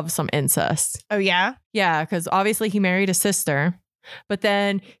loved some incest. Oh, yeah? Yeah, because obviously he married a sister, but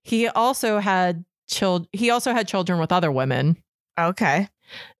then he also had children with other women, Okay.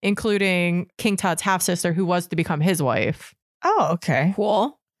 including King Tut's half sister, who was to become his wife. Oh, okay.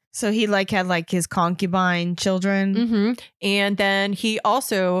 Cool. So he had his concubine children. Mm-hmm. And then he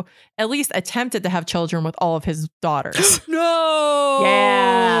also at least attempted to have children with all of his daughters. No.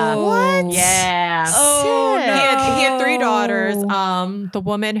 Yeah. What? Yeah. Oh, Sick. no. He had 3 daughters. The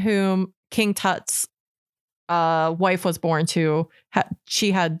woman whom King Tut's wife was born to,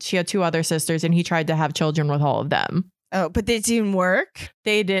 she had 2 other sisters, and he tried to have children with all of them. Oh, but it didn't work?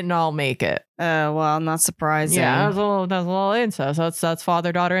 They didn't all make it. Oh, well, not surprising. Yeah, that's a little incest. That's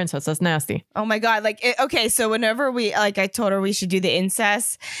father-daughter incest. That's nasty. Oh my God. Like, okay, so whenever I told her we should do the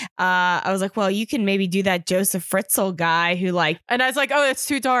incest, I was like, well, you can maybe do that Joseph Fritzl guy who And I was like, oh, it's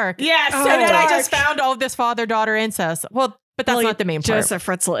too dark. yeah, And then I just found all this father-daughter incest. Well, but that's not the main part. Joseph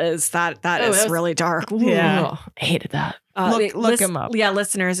Fritzl is that Oh, is it was- really dark. Yeah. Ugh, I hated that. Look him up. Yeah,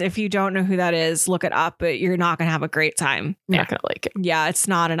 listeners, if you don't know who that is, look it up, but you're not going to have a great time. I'm not gonna like it. Yeah, it's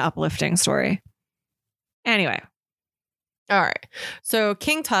not an uplifting story. Anyway, All right. So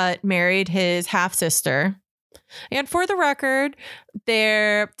King Tut married his half sister. And for the record,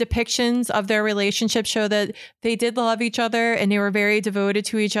 their depictions of their relationship show that they did love each other and they were very devoted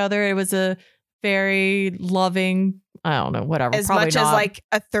to each other. It was a very loving, I don't know, whatever. as probably much not. as like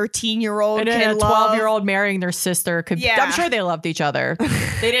a 13-year-old And can then a love. 12-year-old marrying their sister could. Yeah. I'm sure they loved each other.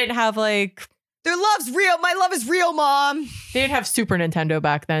 They didn't have Their love's real. My love is real, Mom. they didn't have Super Nintendo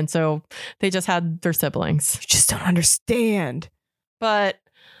back then, so they just had their siblings. You just don't understand. But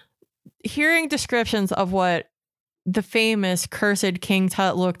hearing descriptions of what the famous cursed King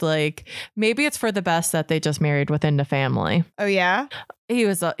Tut looked like, maybe it's for the best that they just married within the family. Oh, yeah? He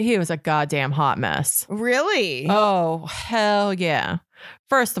was a goddamn hot mess. Really? Oh, hell yeah.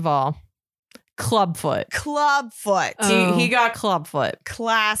 First of all, clubfoot. Clubfoot. Oh. He got clubfoot.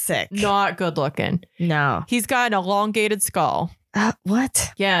 Classic. Not good looking. No. He's got an elongated skull.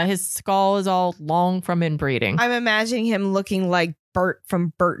 What? Yeah, his skull is all long from inbreeding. I'm imagining him looking like Bert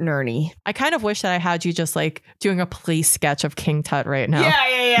from Bert and Ernie. I kind of wish that I had you just doing a police sketch of King Tut right now.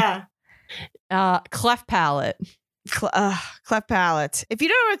 Yeah. Cleft palate. Cleft palate. If you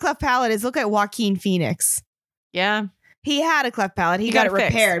don't know what a cleft palate is, look at Joaquin Phoenix. Yeah. He had a cleft palate. He He got got it it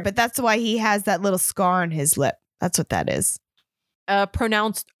fixed. repaired, but that's why he has that little scar on his lip. That's what that is.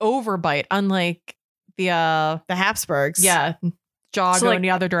 Pronounced overbite, unlike the The Habsburgs. jaw So, going the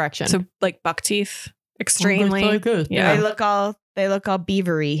other direction. so like buck teeth, extremely. good. Yeah. They look all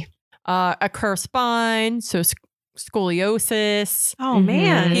beavery. A curved spine, so scoliosis. Oh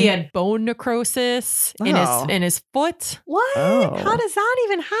man, He had bone necrosis Oh. in his foot. what? Oh. How does that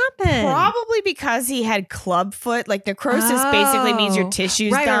even happen? Probably because he had clubfoot. Like necrosis basically means your Oh.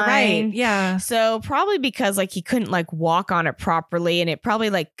 tissues Right, dying. right, yeah. So probably because he couldn't walk on it properly, and it probably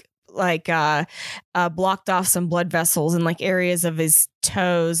blocked off some blood vessels, and areas of his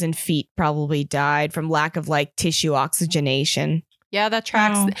toes and feet probably died from lack of tissue oxygenation. Yeah, that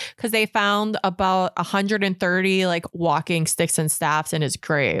tracks Wow. because they found about 130 walking sticks and staffs in his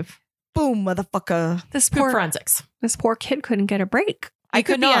grave. Boom, motherfucker. This Poop poor forensics. this poor kid couldn't get a break. I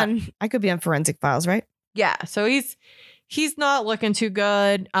could not. I could be on Forensic Files, right? Yeah, so he's not looking too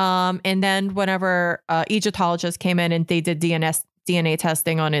good. And then whenever Egyptologists came in and they did DNA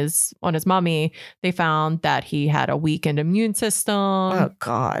testing on his mummy, they found that he had a weakened immune system, Oh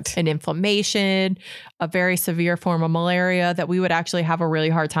God. an inflammation, a very severe form of malaria that we would actually have a really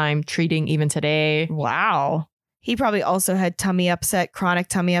hard time treating even today. Wow. He probably also had chronic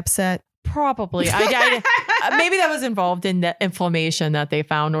tummy upset. Probably. Maybe that was involved in the inflammation that they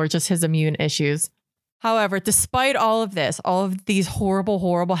found or just his immune issues. However, despite all of this, all of these horrible,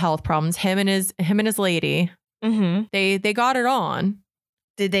 horrible health problems, him and his lady, Mm-hmm. they got it on.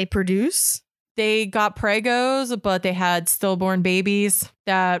 Did they produce? They got pregos, but they had stillborn babies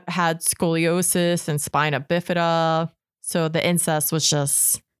that had scoliosis and spina bifida. So the incest was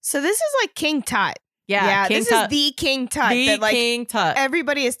just So this is like King Tut. King this Tut. is the King Tut The that King Tut.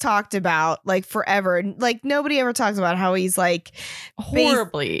 everybody has talked about forever. And nobody ever talks about how he's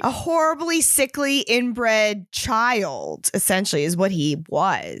Horribly. a horribly sickly inbred child, essentially, is what he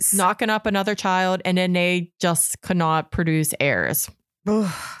was. Knocking up another child, and then they just could not produce heirs.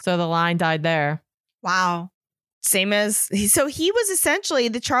 Ugh. So the line died there. Wow. Same as so he was essentially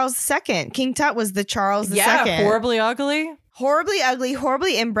the Charles II. King Tut was the Charles II. Horribly ugly. Horribly ugly,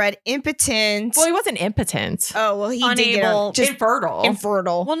 horribly inbred, impotent. Well, he wasn't impotent. Oh, well, he did Unable- get just Infertile.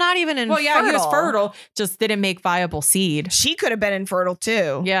 infertile. Well, not even infertile. Well, yeah, he was fertile, just didn't make viable seed. She could have been infertile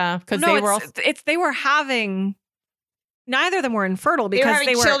too. Yeah, because No, they were all they were having. Neither of them were infertile They were because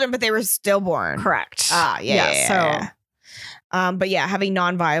having children, but they were stillborn. correct. Ah, yeah. So But yeah, having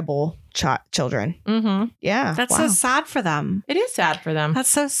non-viable children. Mm-hmm. Yeah, that's wow. so sad for them. It is sad for them. That's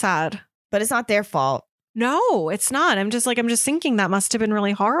so sad. But it's not their fault. No, it's not. I'm just thinking that must have been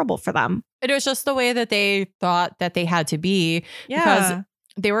really horrible for them. It was just the way that they thought that they had to be Yeah. because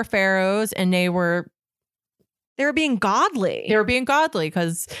they were pharaohs and they were being godly. being godly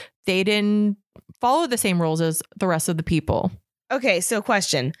because they didn't follow the same rules as the rest of the people. Okay, so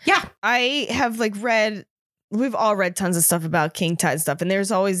question. Yeah. I have read we've all read tons of stuff about King Tut and stuff, and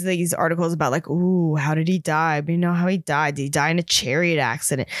there's always these articles about like, ooh, how did he die? We know how he died. Did he die in a chariot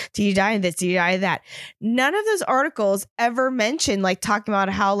accident? Did he die in this? Did he die in that? None of those articles ever mention like talking about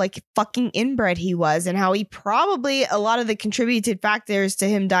how like fucking inbred he was and how he probably a lot of the contributed factors to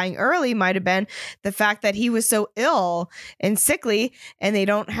him dying early might have been the fact that he was so ill and sickly, and they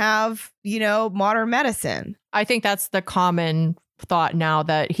don't have, modern medicine. I think that's the common thought now,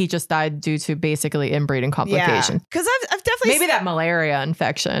 that he just died due to basically inbreeding complications. Because I've definitely maybe that malaria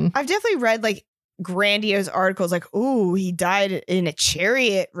infection. I've definitely read like grandiose articles like, ooh, he died in a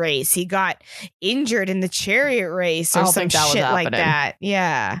chariot race. He got injured in the chariot race or some shit like that.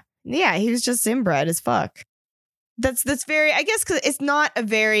 Yeah. Yeah, he was just inbred as fuck. That's very, I guess, because it's not a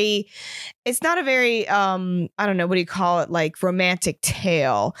very I don't know, what do you call it, like romantic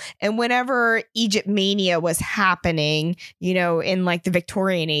tale. And whenever Egypt mania was happening, in like the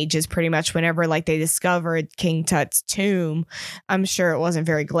Victorian ages, pretty much whenever like they discovered King Tut's tomb, I'm sure it wasn't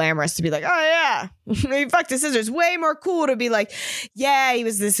very glamorous to be like, oh yeah, maybe fuck the scissors. Way more cool to be like, yeah, he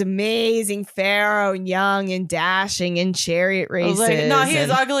was this amazing pharaoh, young and dashing in chariot races. No, he was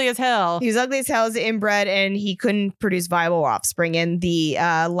ugly as hell. He was ugly as hell as inbred, and he couldn't produce viable offspring, and the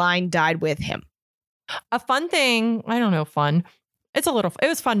line died with him. A fun thing, I don't know, fun. It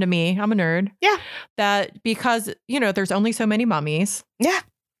was fun to me. I'm a nerd. Yeah. That because, there's only so many mummies. Yeah.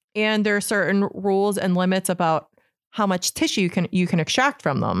 And there are certain rules and limits about how much tissue you can extract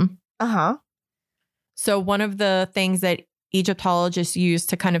from them. Uh-huh. So one of the things that Egyptologists use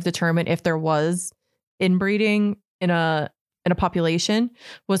to kind of determine if there was inbreeding in a population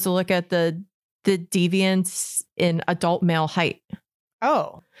was to look at the deviance in adult male height.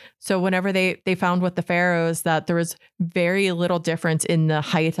 Oh. So whenever they found with the pharaohs that there was very little difference in the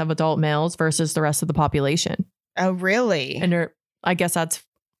height of adult males versus the rest of the population. Oh, really? And I guess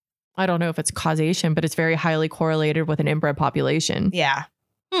I don't know if it's causation, but it's very highly correlated with an inbred population. Yeah.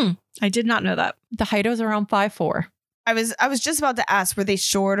 I did not know that. The height was around 5'4". I was just about to ask, were they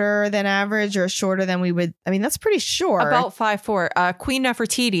shorter than average or shorter than we would? I mean, that's pretty short. About 5'4". Queen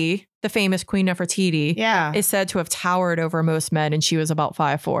Nefertiti, the famous Queen Nefertiti, is said to have towered over most men, and she was about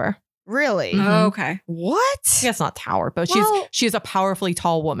 5'4". Really? Mm-hmm. Oh, okay. What? I guess not tower, but she's a powerfully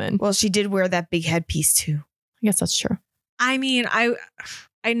tall woman. Well, she did wear that big headpiece too. I guess that's true. I mean,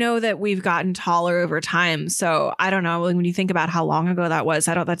 I know that we've gotten taller over time, so I don't know. When you think about how long ago that was,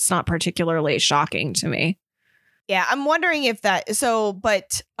 that's not particularly shocking to me. Yeah, I'm wondering if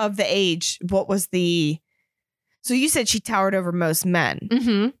but of the age, what was so you said she towered over most men.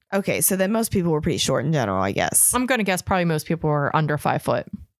 Mm-hmm. Okay, so then most people were pretty short in general, I guess. I'm going to guess probably most people were under 5 foot.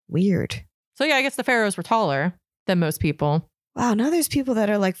 Weird. So yeah, I guess the pharaohs were taller than most people. Wow, now there's people that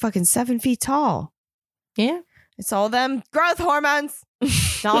are like fucking 7 feet tall. Yeah. It's all them growth hormones.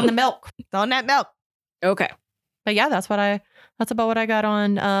 It's all in the milk. It's all in that milk. Okay. But yeah, that's about what I got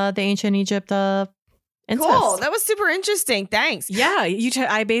on the ancient Egypt incest. Cool. That was super interesting. Thanks. Yeah,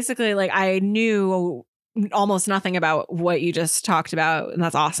 I basically I knew almost nothing about what you just talked about, and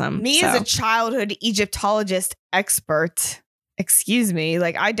that's awesome. Me as a childhood Egyptologist expert, excuse me,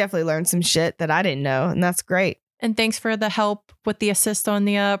 I definitely learned some shit that I didn't know, and that's great. And thanks for the help with the assist on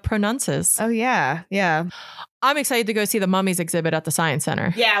the pronouns. Oh yeah, yeah. I'm excited to go see the mummies exhibit at the Science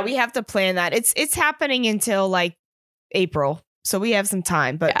Center. Yeah, we have to plan that. It's happening until April. So we have some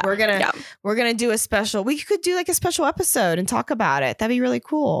time, but we're gonna do a special. We could do a special episode and talk about it. That'd be really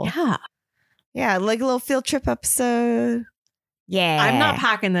cool. Yeah, like a little field trip episode. Yeah, I'm not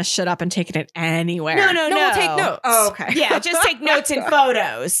packing this shit up and taking it anywhere. No. We'll take notes. Oh, okay. Yeah, just take notes and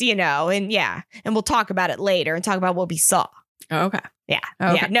photos, and we'll talk about it later and talk about what we saw. Okay. Yeah.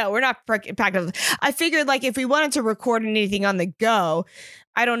 Okay. Yeah. No, we're not packed up. I figured if we wanted to record anything on the go,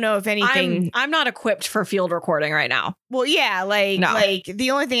 I don't know if anything. I'm not equipped for field recording right now. Well, yeah,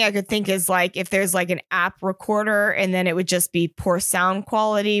 the only thing I could think is if there's an app recorder and then it would just be poor sound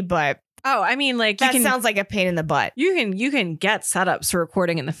quality. But I mean, that sounds like a pain in the butt. You can get setups for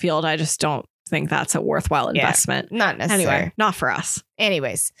recording in the field. I just don't think that's a worthwhile investment. Yeah, not necessarily. Anyway, not for us.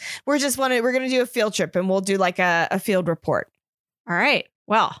 Anyways, we're going to do a field trip and we'll do a field report. All right.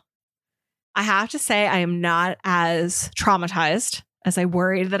 Well, I have to say I am not as traumatized as I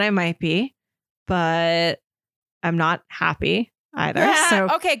worried that I might be, but I'm not happy either. Yeah, so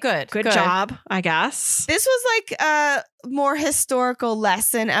okay, good job, I guess. This was a more historical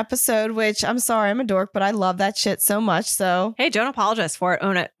lesson episode, which I'm sorry, I'm a dork, but I love that shit so much. So hey, don't apologize for it.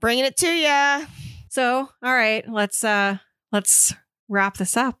 Own it. Bringing it to ya. So, all right, let's wrap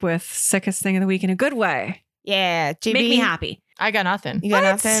this up with sickest thing of the week in a good way. Yeah, GB. Make me happy. I got nothing. You got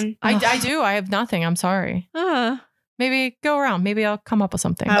nothing? I do. I have nothing. I'm sorry. Maybe go around. Maybe I'll come up with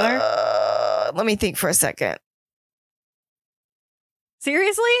something. Heather? Let me think for a second.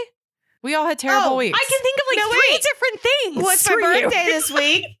 Seriously? We all had terrible weeks. I can think of like three different things. Well, it's my for you. birthday this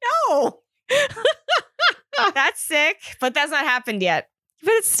week. No. That's sick, but that's not happened yet.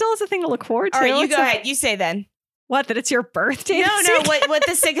 But it still is a thing to look forward to. All right, you It's go a- ahead. You say then. What, that it's your birthday? No, this no. week? What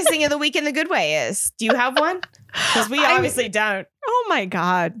the sickest thing of the week in the good way is? Do you have one? Because we obviously don't. Oh my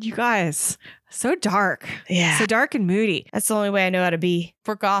God, you guys. So dark. Yeah. So dark and moody. That's the only way I know how to be.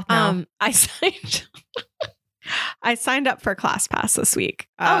 For goth now. I signed up for ClassPass this week.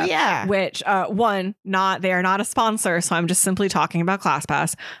 Oh, yeah. Which they are not a sponsor, so I'm just simply talking about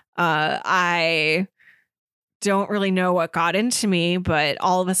ClassPass. I don't really know what got into me, but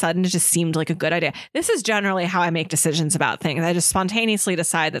all of a sudden it just seemed like a good idea. This is generally how I make decisions about things. I just spontaneously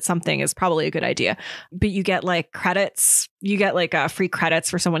decide that something is probably a good idea. But you get like credits, you get like free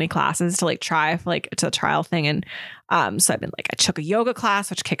credits for so many classes to like try, like it's a trial thing. And so I've been like, I took a yoga class,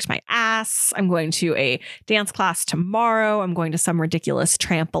 which kicked my ass. I'm going to a dance class tomorrow. I'm going to some ridiculous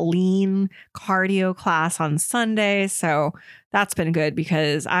trampoline cardio class on Sunday. So that's been good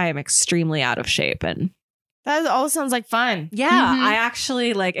because I am extremely out of shape. And That all sounds like fun. yeah, Mhm. I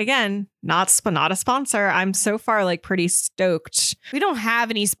actually like, again, not a sponsor. I'm so far like pretty stoked. We don't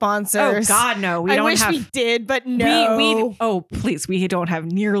have any sponsors. Oh God, no, we I don't wish have. we did, but no. Oh please, we don't have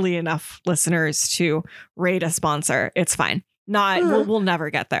nearly enough listeners to rate a sponsor. It's fine. We'll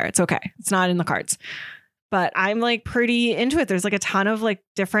never get there. It's okay. It's not in the cards. But I'm like pretty into it. There's like a ton of like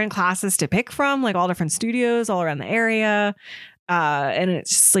different classes to pick from, like all different studios all around the area. And it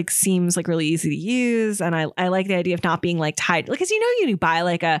just like seems like really easy to use. And I like the idea of not being like tied. Like, cause you buy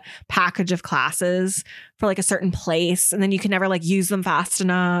like a package of classes for like a certain place and then you can never like use them fast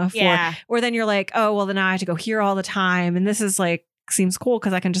enough. Yeah. Or then you're like, oh, well then I have to go here all the time. And this is like, seems cool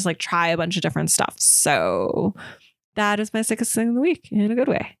because I can just like try a bunch of different stuff. So that is my sickest thing of the week in a good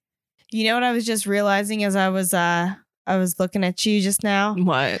way. You know what I was just realizing as I was looking at you just now?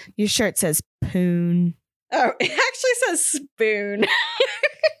 What? Your shirt says poon. Oh, it actually says spoon.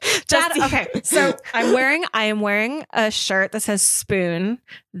 Just Okay, so I am wearing a shirt that says Spoon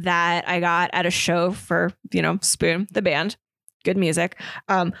that I got at a show for, Spoon, the band. Good music.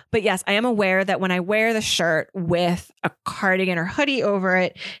 But yes, I am aware that when I wear the shirt with a cardigan or hoodie over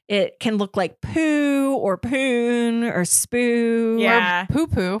it, it can look like poo or poon or spoo. Yeah. Poo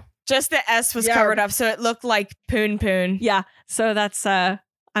poo. Just the S was Yeah. covered up, so it looked like poon poon. Yeah. So that's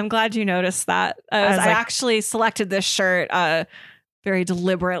I'm glad you noticed that. I was like- actually selected this shirt very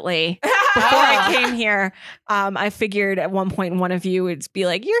deliberately before I came here. I figured at one point one of you would be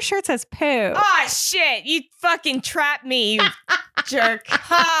like, your shirt says poo. Oh shit! You fucking trapped me, you jerk!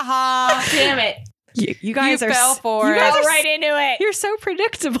 Ha ha! Damn it! You guys You are fell for you it. guys Fell are right into it. You're so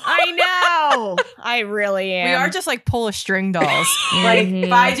predictable. I know. I really am. We are just like Polish string dolls. Like, Mhm.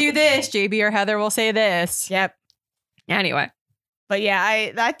 if I do this, JB or Heather will say this. Yep. Anyway. But yeah,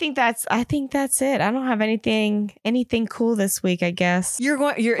 I think that's it. I don't have anything cool this week, I guess. We're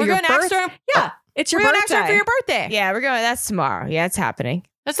We're going extra. Yeah. It's your We're going birthday. extra for your birthday. Yeah, we're going. That's tomorrow. Yeah, it's happening.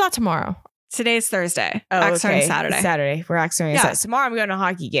 That's not tomorrow. Today's Thursday. Oh, Axe throwing okay. Saturday. It's Saturday. We're axe throwing. Yeah. Tomorrow I'm going to a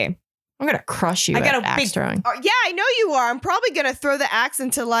hockey game. I'm gonna crush you. I got at a axe big- throwing. Oh, yeah, I know you are. I'm probably going to throw the axe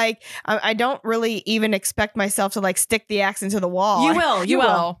into like, I don't really even expect myself to like stick the axe into the wall. You will. You You will.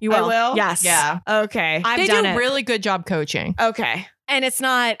 will. You will. I will? Yes. Yeah. Okay. I've They done do it. really good job coaching. Okay. And it's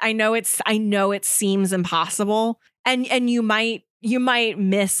not, I know it seems impossible. And you might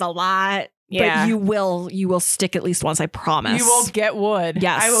miss a lot. Yeah. But you will stick at least once, I promise. You will get wood.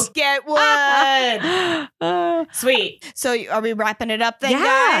 Yes. I will get wood. Sweet. So are we wrapping it up then, yeah,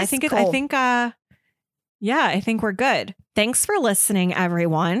 guys? I think Cool. I think we're good. Thanks for listening,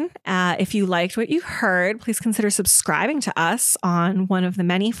 everyone. If you liked what you heard, please consider subscribing to us on one of the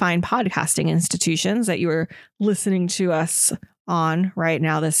many fine podcasting institutions that you are listening to us on right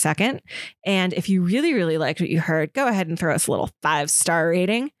now this second. And if you really, really liked what you heard, go ahead and throw us a little 5-star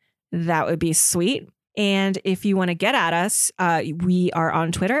rating. That would be sweet. And if you want to get at us, we are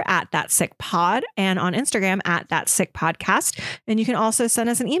on Twitter at ThatSickPod and on Instagram at ThatSickPodcast. And you can also send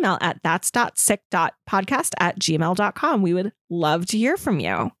us an email at thats.sick.podcast@gmail.com. We would love to hear from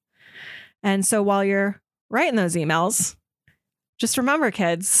you. And so while you're writing those emails, just remember,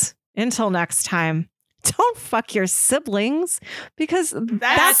 kids, until next time, don't fuck your siblings because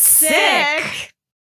that's sick.